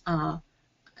just,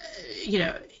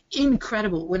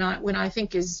 incredible. When I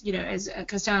think as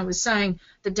Castellan was saying,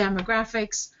 the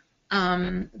demographics,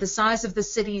 the size of the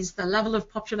cities, the level of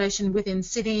population within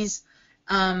cities,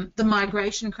 the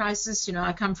migration crisis.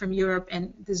 I come from Europe,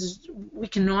 and we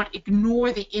cannot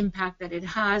ignore the impact that it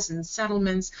has in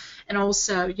settlements, and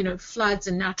also floods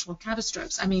and natural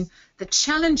catastrophes. I mean, the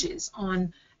challenges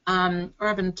on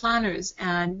urban planners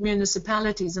and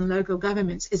municipalities and local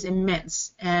governments is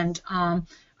immense. And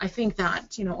I think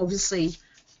that obviously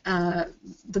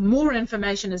the more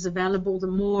information is available, the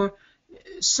more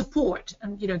support,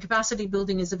 and capacity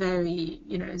building is a very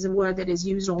is a word that is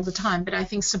used all the time, but I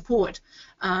think support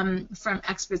from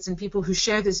experts and people who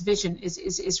share this vision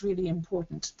is really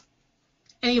important.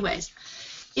 Anyways,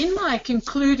 in my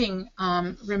concluding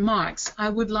remarks, I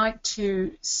would like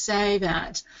to say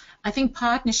that I think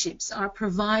partnerships are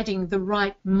providing the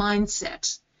right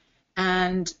mindset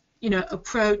and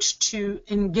approach to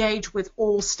engage with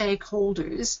all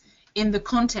stakeholders in the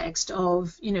context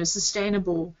of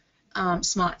sustainable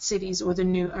smart cities or the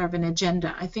new urban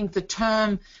agenda. I think the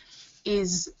term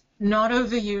is not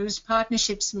overused.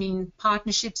 Partnerships mean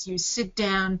partnerships. You sit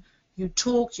down, you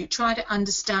talk, you try to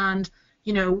understand,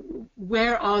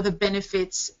 where are the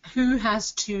benefits, who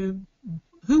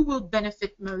will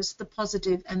benefit most, the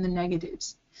positive and the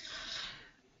negatives.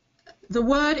 The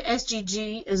word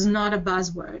SDG is not a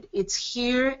buzzword. It's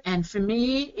here, and for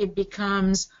me,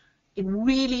 it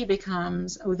really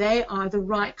becomes, they are the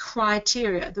right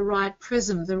criteria, the right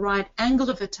prism, the right angle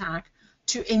of attack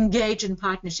to engage in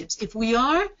partnerships. If we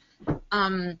are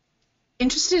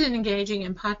interested in engaging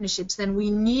in partnerships, then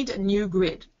we need a new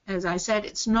grid. As I said,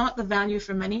 it's not the value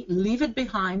for money. Leave it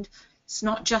behind. It's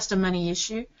not just a money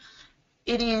issue.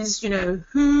 It is,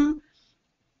 who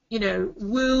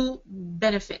will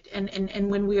benefit. And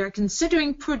when we are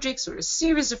considering projects or a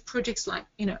series of projects like,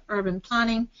 urban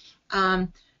planning,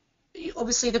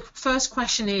 obviously the first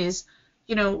question is,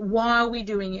 why are we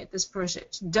doing it, this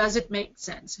project? Does it make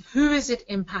sense? Who is it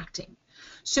impacting?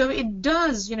 So it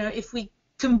does, if we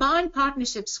combine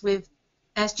partnerships with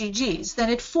SDGs, then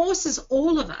it forces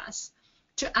all of us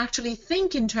to actually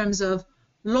think in terms of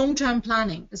long-term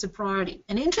planning as a priority.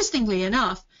 And interestingly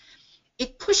enough,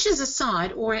 it pushes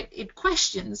aside, or it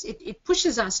questions, it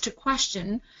pushes us to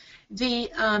question the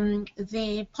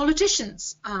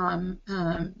politicians' timeline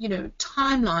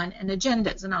and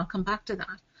agendas, and I'll come back to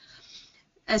that.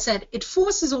 As I said, it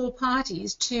forces all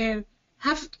parties to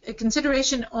have a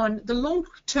consideration on the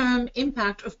long-term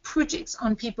impact of projects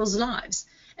on people's lives,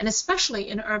 and especially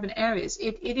in urban areas.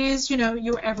 It is,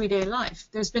 your everyday life.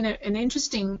 There's been an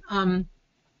interesting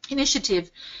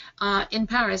initiative in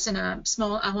Paris, in a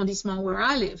small arrondissement where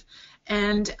I live,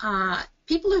 and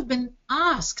people have been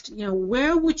asked,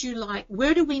 where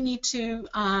do we need to,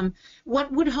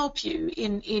 what would help you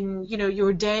in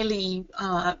your daily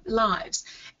lives?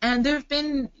 And there have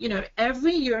been,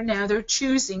 every year now they're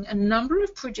choosing a number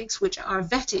of projects which are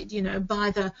vetted,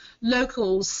 by the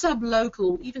local,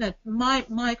 sub-local, even at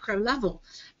micro level.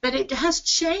 But it has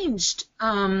changed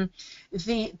the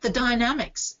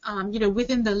dynamics,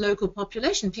 within the local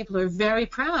population. People are very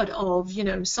proud of,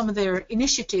 some of their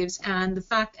initiatives and the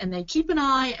fact, and they keep an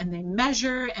eye and they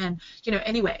measure, and,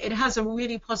 anyway, it has a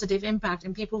really positive impact,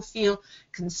 and people feel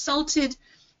consulted,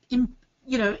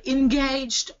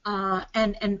 engaged,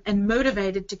 and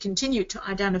motivated to continue to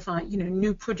identify,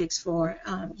 new projects for,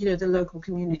 the local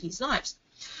community's lives.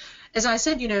 As I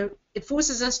said, it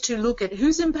forces us to look at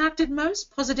who's impacted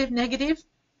most, positive, negative.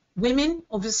 Women,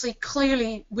 obviously,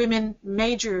 clearly women,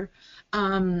 major,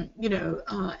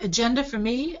 agenda for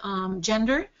me,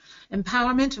 gender,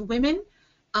 empowerment of women,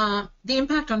 the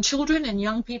impact on children and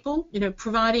young people,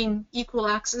 providing equal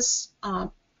access,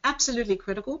 absolutely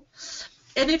critical.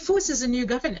 And it forces a new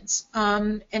governance.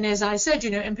 And as I said,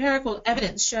 empirical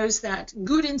evidence shows that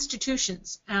good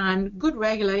institutions and good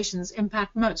regulations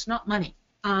impact most, not money.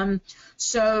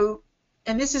 So,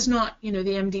 and this is not, the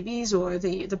MDBs or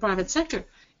the private sector.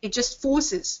 It just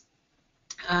forces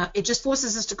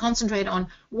us to concentrate on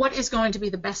what is going to be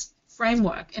the best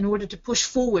framework in order to push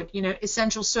forward,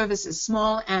 essential services,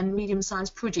 small and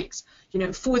medium-sized projects,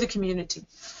 for the community.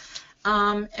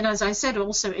 And as I said,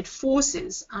 also, it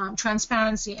forces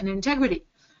transparency and integrity,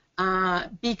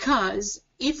 because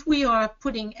if we are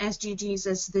putting SDGs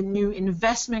as the new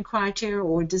investment criteria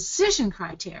or decision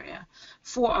criteria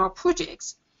for our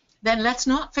projects, then let's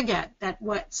not forget that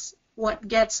what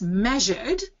gets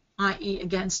measured, i.e.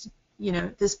 against,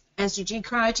 this SDG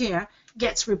criteria,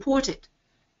 gets reported.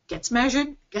 Gets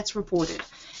measured, gets reported.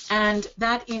 And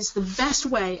that is the best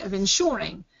way of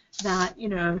ensuring that,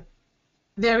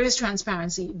 there is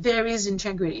transparency, there is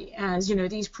integrity, as,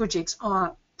 these projects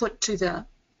are put to the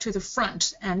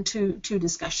front and to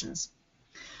discussions.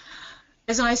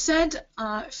 As I said,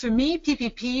 for me,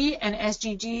 PPP and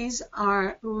SDGs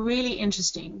are really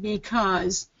interesting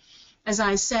because, as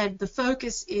I said, the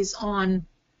focus is on,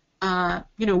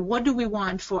 what do we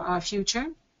want for our future?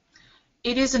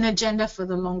 It is an agenda for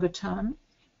the longer term,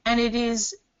 and it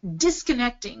is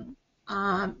disconnecting,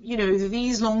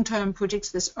 these long-term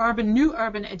projects, this new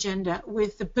urban agenda,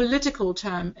 with the political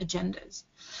term agendas.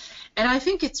 And I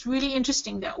think it's really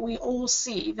interesting that we all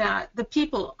see that the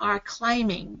people are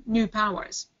claiming new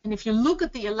powers. And if you look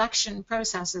at the election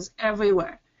processes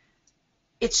everywhere,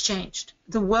 it's changed.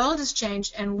 The world has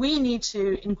changed, and we need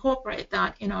to incorporate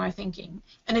that in our thinking.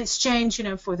 And it's changed, you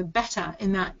know, for the better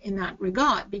in that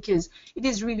regard, because it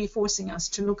is really forcing us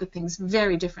to look at things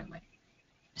very differently.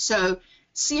 So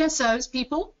CSOs,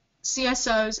 people,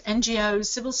 CSOs, NGOs,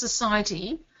 civil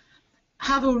society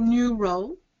have a new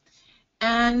role,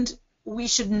 and we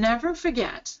should never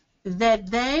forget that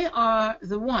they are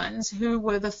the ones who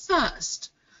were the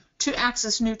first to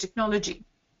access new technology.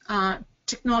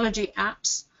 Technology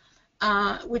apps,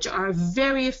 which are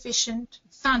very efficient,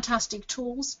 fantastic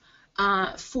tools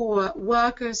for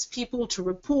workers, people to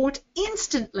report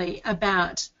instantly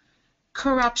about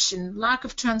corruption, lack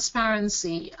of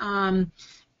transparency,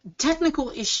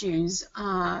 technical issues,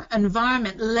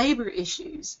 environment, labor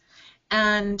issues.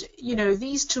 And, you know,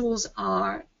 these tools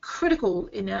are critical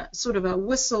in a sort of a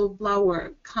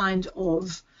whistleblower kind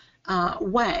of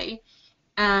way.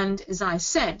 And as I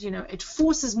said, you know, it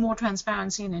forces more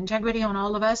transparency and integrity on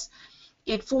all of us.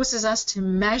 It forces us to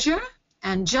measure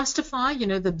and justify, you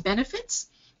know, the benefits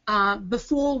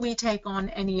before we take on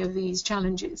any of these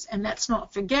challenges. And let's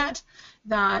not forget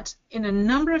that in a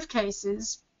number of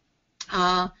cases,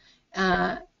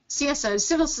 CSO,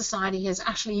 civil society, has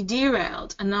actually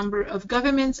derailed a number of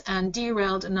governments and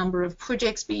derailed a number of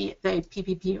projects, be they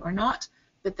PPP or not,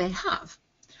 but they have.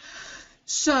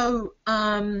 So,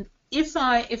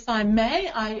 if I may,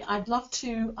 I'd love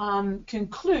to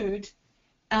conclude,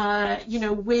 you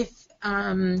know, with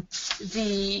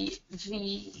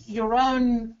your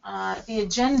own the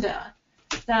agenda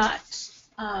that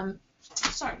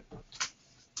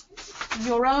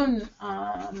your own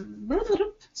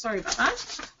sorry about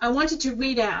that. I wanted to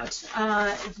read out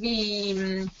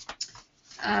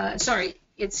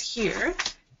it's here.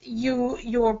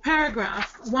 Your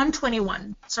paragraph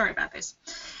 121. Sorry about this.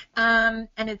 And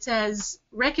it says,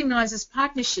 recognizes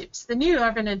partnerships. The new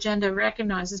urban agenda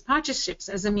recognizes partnerships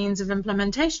as a means of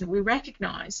implementation. We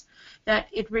recognize that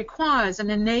it requires an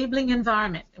enabling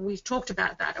environment, and we've talked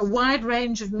about that, a wide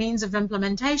range of means of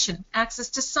implementation,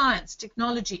 access to science,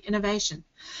 technology, innovation,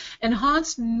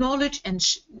 enhanced knowledge and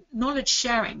knowledge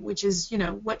sharing, which is, you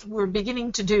know, what we're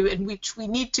beginning to do and which we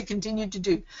need to continue to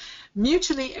do,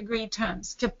 mutually agreed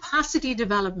terms, capacity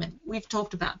development, we've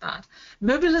talked about that,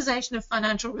 mobilization of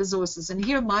financial resources, and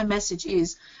here my message is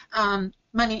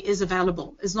money is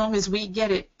available. As long as we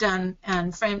get it done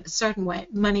and framed a certain way,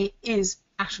 money is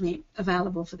actually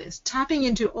available for this. Tapping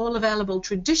into all available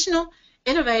traditional,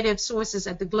 innovative sources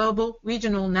at the global,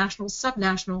 regional, national,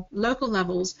 subnational, local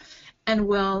levels, and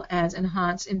well as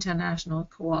enhanced international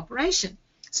cooperation.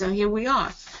 So here we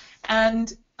are.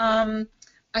 And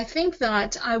I think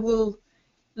that I will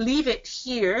leave it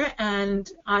here, and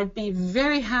I'd be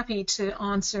very happy to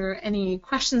answer any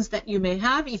questions that you may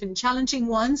have, even challenging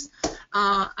ones.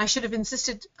 I should have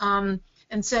insisted and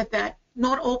said that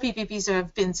not all PPPs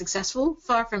have been successful,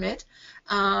 far from it,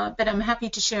 but I'm happy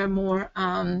to share more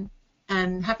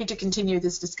and happy to continue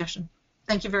this discussion.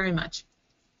 Thank you very much.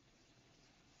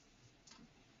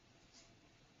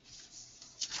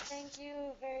 Thank you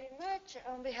very much.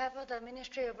 On behalf of the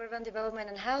Ministry of Urban Development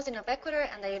and Housing of Ecuador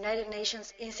and the United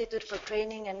Nations Institute for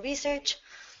Training and Research,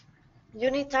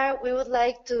 UNITAR, we would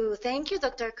like to thank you,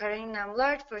 Dr. Karin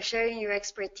Namblard, for sharing your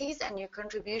expertise and your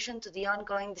contribution to the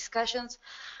ongoing discussions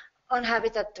on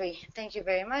Habitat 3. Thank you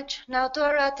very much. Now to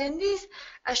our attendees,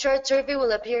 a short survey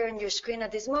will appear on your screen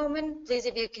at this moment. Please,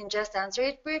 if you can just answer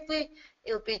it briefly,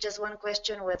 it'll be just one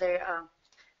question, whether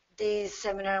this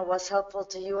seminar was helpful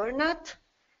to you or not.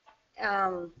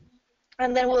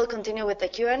 And then we'll continue with the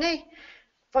Q&A.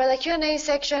 For the Q&A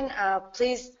section,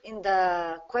 please, in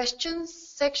the questions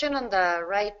section on the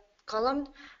right column,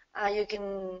 you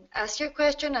can ask your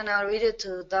question, and I'll read it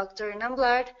to Dr.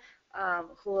 Namblard,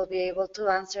 who will be able to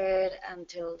answer it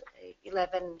until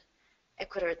 11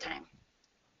 Ecuador time.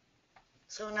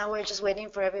 So now we're just waiting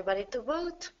for everybody to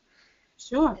vote.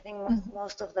 Sure. I think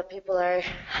most of the people are,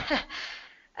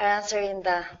 are answering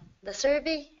the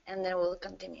survey, and then we'll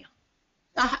continue.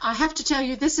 I have to tell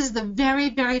you, this is the very,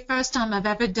 very first time I've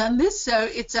ever done this, so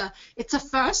it's a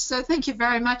first, so thank you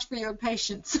very much for your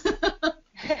patience.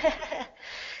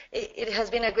 It has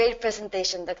been a great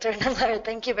presentation, Dr. Namblard.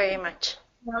 Thank you very much.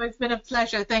 No, it's been a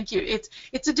pleasure. Thank you.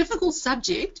 It's a difficult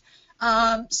subject,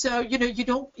 so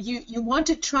you want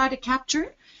to try to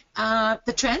capture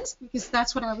the trends, because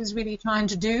that's what I was really trying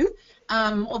to do.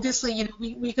 Obviously,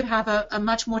 we could have a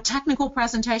much more technical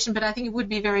presentation, but I think it would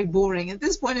be very boring at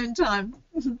this point in time.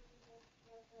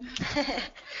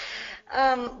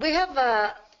 We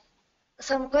have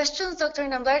Some questions, Dr.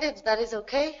 Namblar, if that is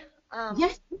okay.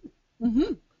 Yes.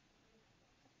 Mm-hmm.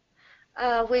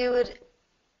 We would,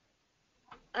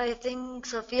 I think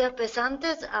Sofia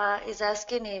Pesantes is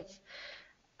asking if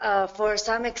for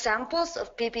some examples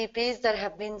of PPPs that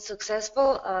have been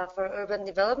successful for urban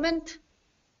development.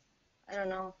 I don't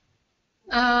know.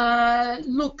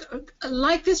 Look,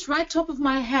 like this right top of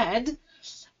my head,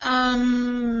 I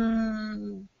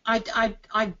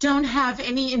don't have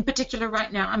any in particular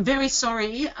right now. I'm very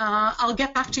sorry. I'll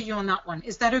get back to you on that one.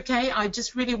 Is that okay? I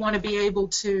just really want to be able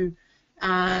to.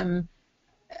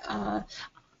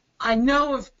 I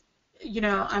know of,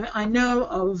 I know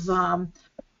of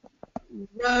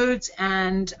roads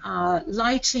and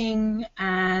lighting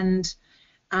and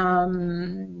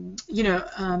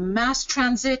mass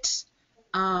transit.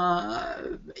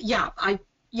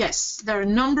 Yes, there are a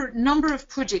number of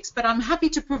projects, but I'm happy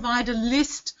to provide a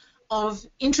list of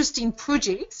interesting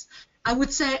projects. I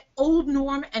would say old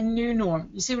norm and new norm.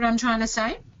 You see what I'm trying to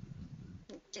say?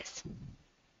 Yes.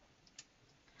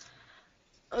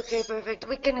 Okay, perfect.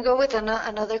 We can go with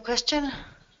another question.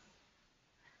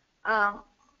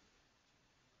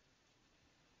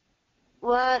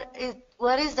 What is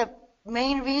the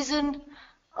main reason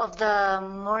of the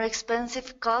more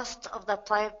expensive cost of the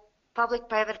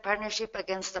public-private partnership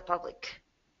against the public?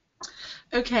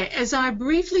 Okay, as I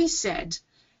briefly said,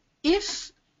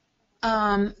 if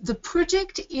the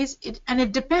project is, and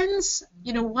it depends,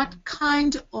 what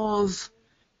kind of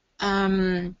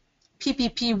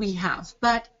PPP we have,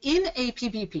 but in a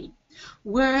PPP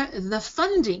where the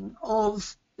funding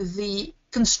of the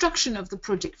construction of the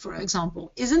project, for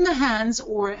example, is in the hands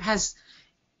or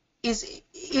is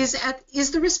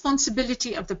the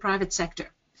responsibility of the private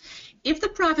sector. If the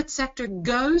private sector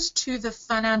goes to the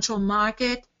financial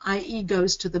market, i.e.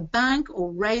 goes to the bank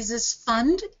or raises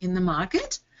fund in the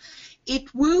market,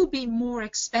 it will be more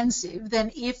expensive than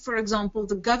if, for example,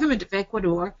 the government of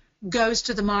Ecuador goes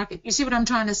to the market. You see what I'm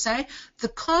trying to say? The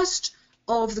cost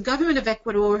of the government of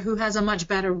Ecuador, who has a much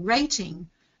better rating,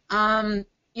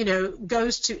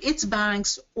 goes to its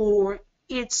banks or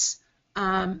its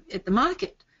at the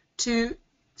market to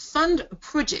fund a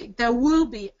project. There will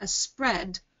be a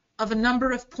spread of a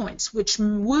number of points which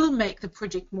will make the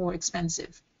project more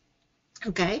expensive.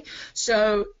 Okay,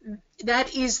 so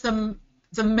that is the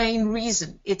main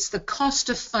reason. It's the cost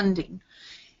of funding.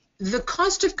 The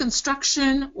cost of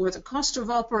construction or the cost of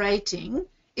operating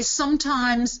is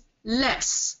sometimes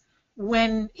less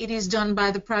when it is done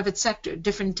by the private sector.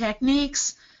 Different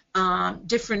techniques,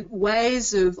 different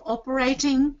ways of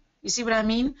operating. You see what I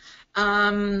mean?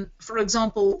 For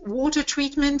example, water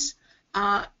treatment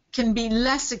can be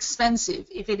less expensive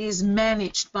if it is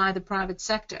managed by the private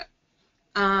sector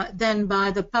than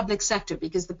by the public sector,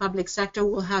 because the public sector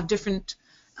will have different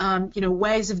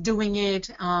ways of doing it,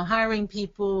 hiring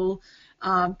people,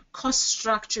 cost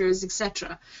structures,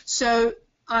 etc. So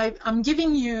I'm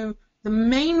giving you the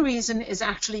main reason is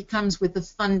actually comes with the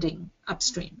funding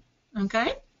upstream.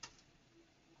 Okay?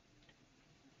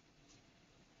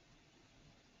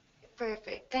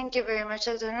 Perfect. Thank you very much,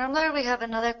 Dr. Namblar. We have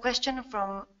another question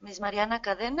from Ms. Mariana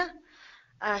Cadena.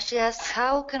 She asks,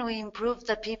 how can we improve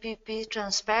the PPP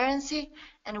transparency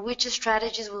and which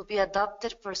strategies will be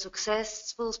adopted for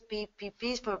successful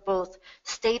PPPs for both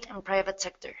state and private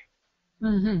sector?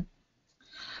 Mm-hmm.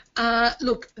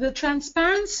 Look, the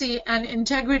transparency and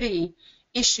integrity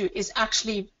issue is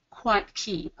actually quite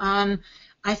key.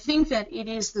 I think that it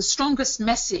is the strongest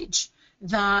message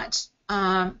that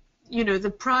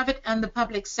the private and the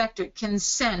public sector can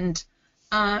send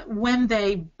when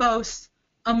they both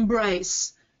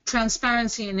embrace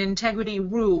transparency and integrity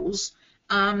rules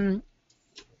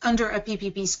under a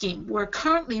PPP scheme. We're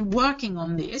currently working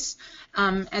on this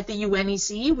at the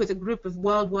UNEC with a group of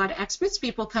worldwide experts,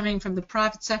 people coming from the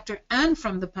private sector and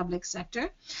from the public sector.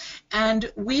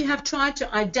 And we have tried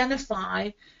to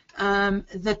identify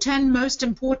the 10 most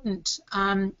important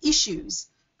issues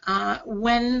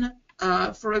when,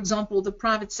 for example, the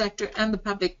private sector and the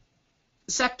public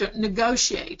sector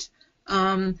negotiate.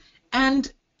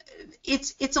 And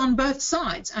it's on both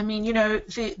sides. I mean,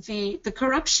 the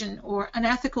corruption or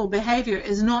unethical behavior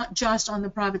is not just on the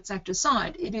private sector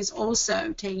side. It is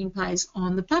also taking place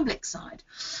on the public side.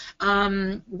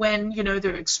 When,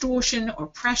 there are extortion or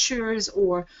pressures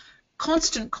or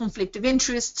constant conflict of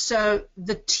interest. So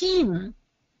the team,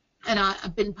 and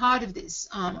I've been part of this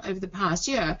over the past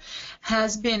year,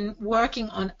 has been working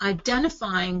on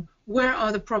identifying where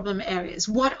are the problem areas,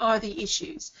 what are the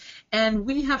issues, and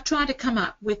we have tried to come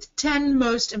up with 10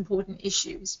 most important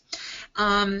issues.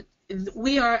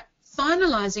 We are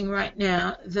finalizing right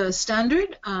now the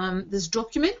standard, this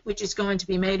document, which is going to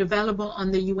be made available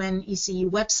on the UNECE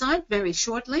website very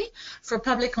shortly for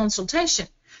public consultation.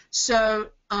 So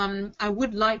I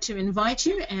would like to invite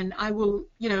you, and I will,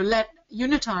 let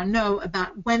UNITAR know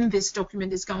about when this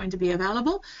document is going to be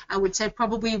available. I would say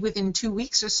probably within 2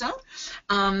 weeks or so.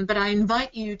 But I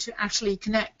invite you to actually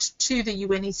connect to the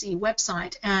UNECE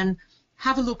website and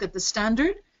have a look at the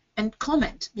standard and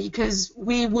comment, because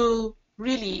we will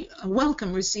really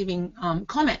welcome receiving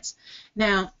comments.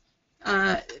 Now,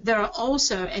 there are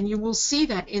also, and you will see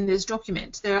that in this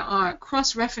document, there are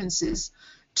cross-references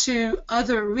to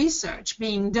other research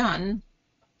being done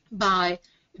by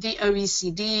the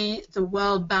OECD, the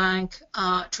World Bank,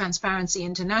 Transparency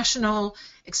International,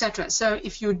 etc. So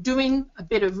if you're doing a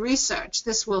bit of research,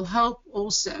 this will help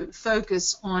also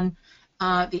focus on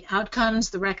the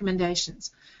outcomes, the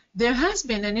recommendations. There has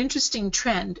been an interesting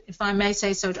trend, if I may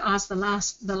say so, to ask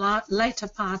the later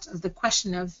part of the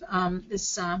question of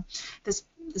this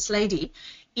lady,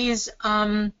 is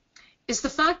the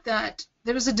fact that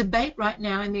there is a debate right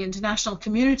now in the international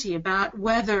community about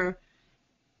whether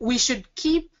we should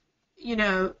keep,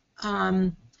 a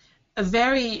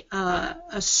very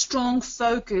a strong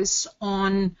focus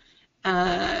on,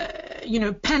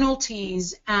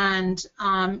 penalties and,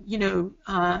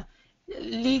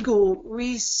 legal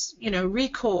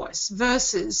recourse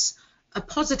versus a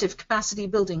positive capacity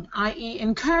building, i.e.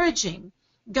 encouraging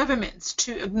governments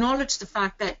to acknowledge the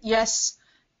fact that, yes,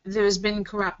 there's been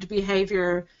corrupt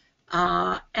behavior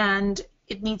and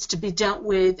it needs to be dealt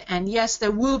with, and yes,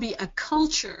 there will be a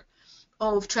culture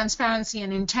of transparency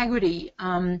and integrity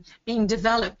being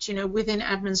developed, within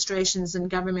administrations and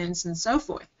governments and so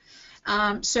forth.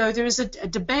 So there is a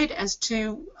debate as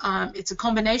to, it's a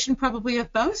combination probably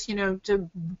of both, to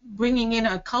bringing in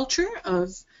a culture of,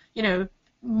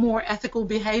 more ethical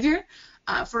behavior.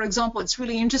 For example, it's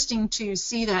really interesting to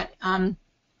see that, and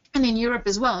in Europe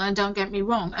as well, and don't get me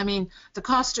wrong, I mean, the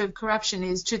cost of corruption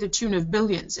is to the tune of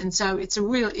billions, and so it's a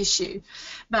real issue.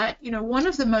 But, one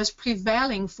of the most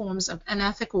prevailing forms of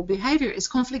unethical behavior is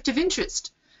conflict of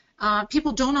interest.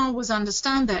 People don't always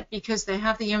understand that because they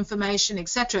have the information,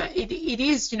 etc. It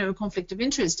is, conflict of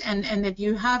interest, and that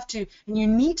you have to, and you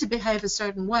need to behave a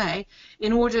certain way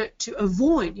in order to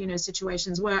avoid,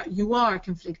 situations where you are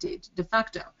conflicted de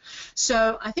facto.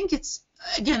 So I think it's,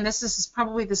 again, this is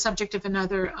probably the subject of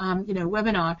another,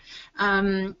 webinar.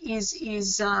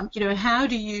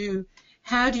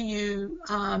 How do you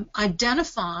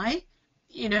identify,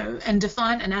 and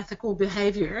define an ethical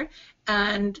behavior,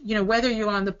 and whether you're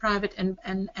on the private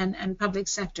and public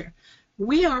sector.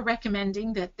 We are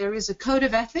recommending that there is a code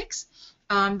of ethics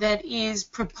that is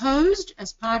proposed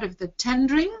as part of the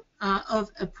tendering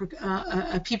of a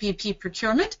PPP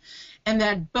procurement, and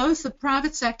that both the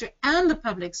private sector and the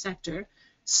public sector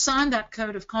sign that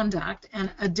code of conduct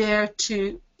and adhere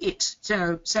to it.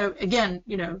 So again,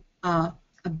 a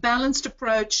balanced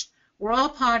approach. We're all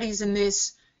parties in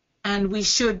this, and we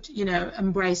should,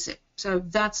 embrace it. So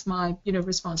that's my,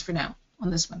 response for now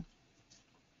on this one.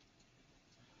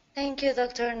 Thank you,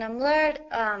 Dr. Namlard.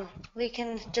 We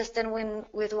can just then win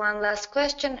with one last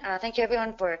question. Thank you,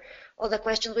 everyone, for all the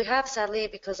questions we have. Sadly,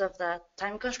 because of the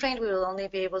time constraint, we will only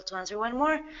be able to answer one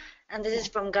more. And this is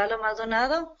from Galo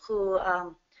Maldonado, who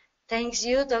thanks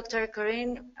you, Dr.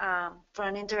 Corinne, for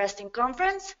an interesting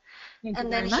conference.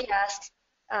 And then he asks,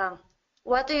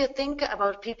 what do you think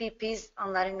about PPPs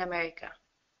on Latin America?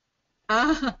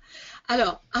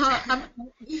 Alors,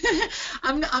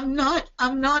 I'm not,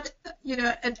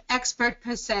 an expert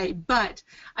per se, but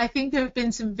I think there have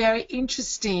been some very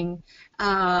interesting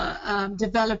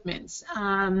developments,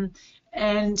 and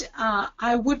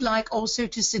I would like also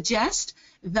to suggest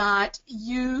that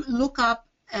you look up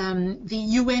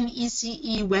the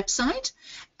UNECE website,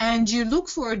 and you look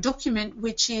for a document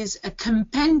which is a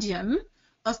compendium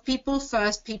of People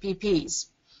First PPPs.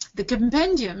 The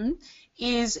compendium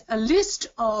is a list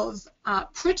of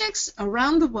projects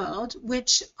around the world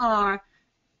which have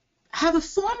a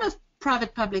form of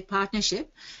private-public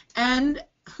partnership and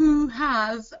who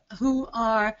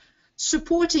are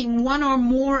supporting one or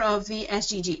more of the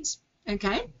SDGs.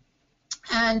 Okay,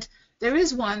 and there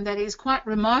is one that is quite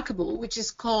remarkable, which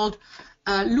is called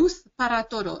Luz para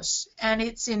Todos, and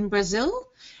it's in Brazil.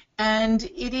 And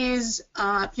it is,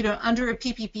 under a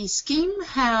PPP scheme,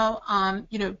 how,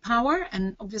 power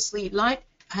and obviously light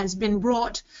has been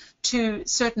brought to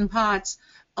certain parts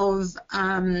of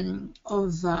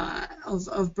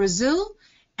Brazil,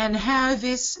 and how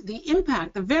the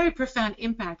impact, the very profound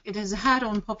impact it has had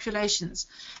on populations.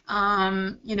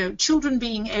 Children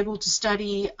being able to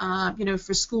study,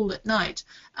 for school at night,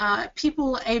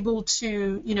 people able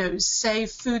to,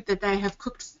 save food that they have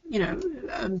cooked,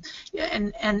 and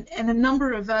a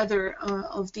number of other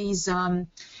of these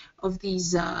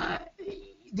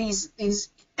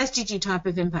SDG type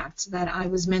of impacts that I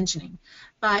was mentioning.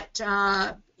 But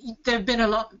there have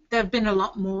been a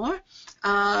lot more.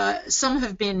 Some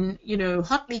have been,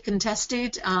 hotly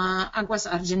contested. Aguas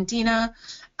Argentina,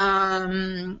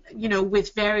 with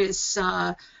various,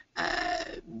 how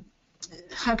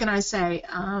can I say,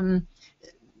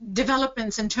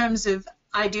 developments in terms of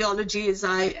ideology, as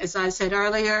I said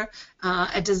earlier,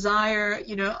 a desire,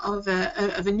 of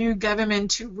a new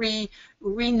government to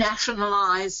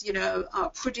renationalize,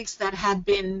 projects that had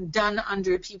been done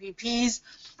under PPPs.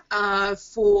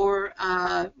 For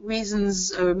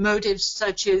reasons or motives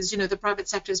such as, the private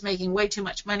sector is making way too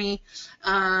much money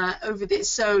over this.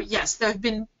 So, yes, there have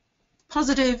been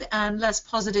positive and less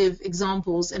positive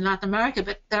examples in Latin America,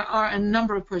 but there are a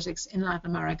number of projects in Latin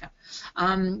America.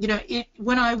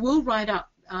 When I will write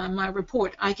up my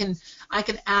report, I can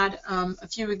add a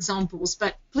few examples,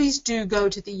 but please do go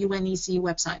to the UNEC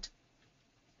website.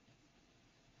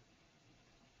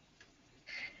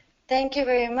 Thank you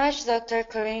very much, Dr.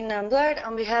 Corinne Namblard.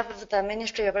 On behalf of the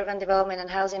Ministry of Urban Development and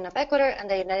Housing of Ecuador and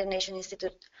the United Nations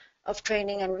Institute of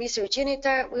Training and Research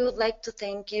UNITAR, we would like to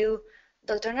thank you,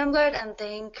 Dr. Namblard, and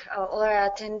thank all our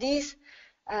attendees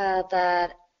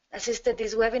that assisted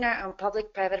this webinar on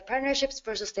public-private partnerships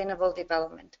for sustainable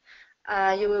development.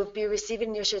 You will be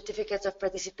receiving your certificates of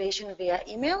participation via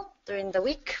email during the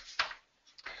week.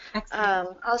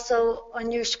 Also,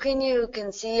 on your screen, you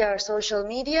can see our social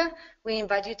media. We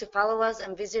invite you to follow us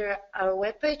and visit our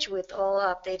webpage with all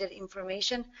updated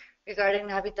information regarding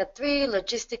Habitat 3,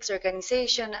 logistics,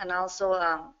 organization, and also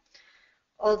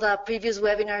all the previous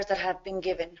webinars that have been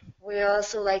given. We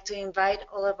also like to invite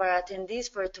all of our attendees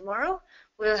for tomorrow.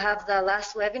 We'll have the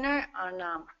last webinar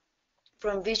on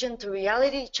From Vision to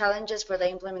Reality, Challenges for the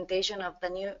Implementation of the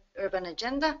New Urban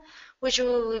Agenda, which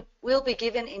will be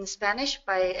given in Spanish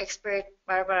by expert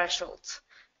Barbara Schultz.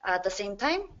 At the same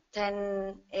time,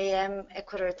 10 a.m.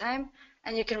 Ecuador time,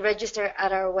 and you can register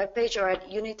at our webpage or at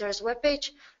UNITAR's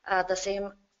webpage, the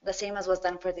same as was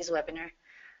done for this webinar.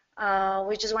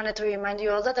 We just wanted to remind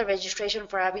you all that the registration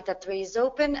for Habitat 3 is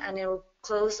open and it will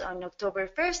close on October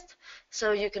 1st,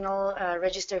 so you can all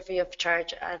register free of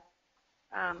charge at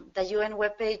the UN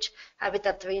webpage,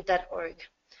 habitat3.org.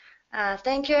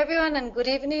 Thank you, everyone, and good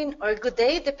evening or good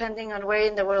day, depending on where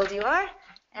in the world you are.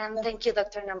 And thank you,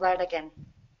 Dr. Namblard, again.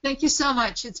 Thank you so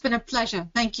much. It's been a pleasure.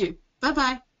 Thank you.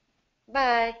 Bye-bye.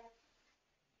 Bye.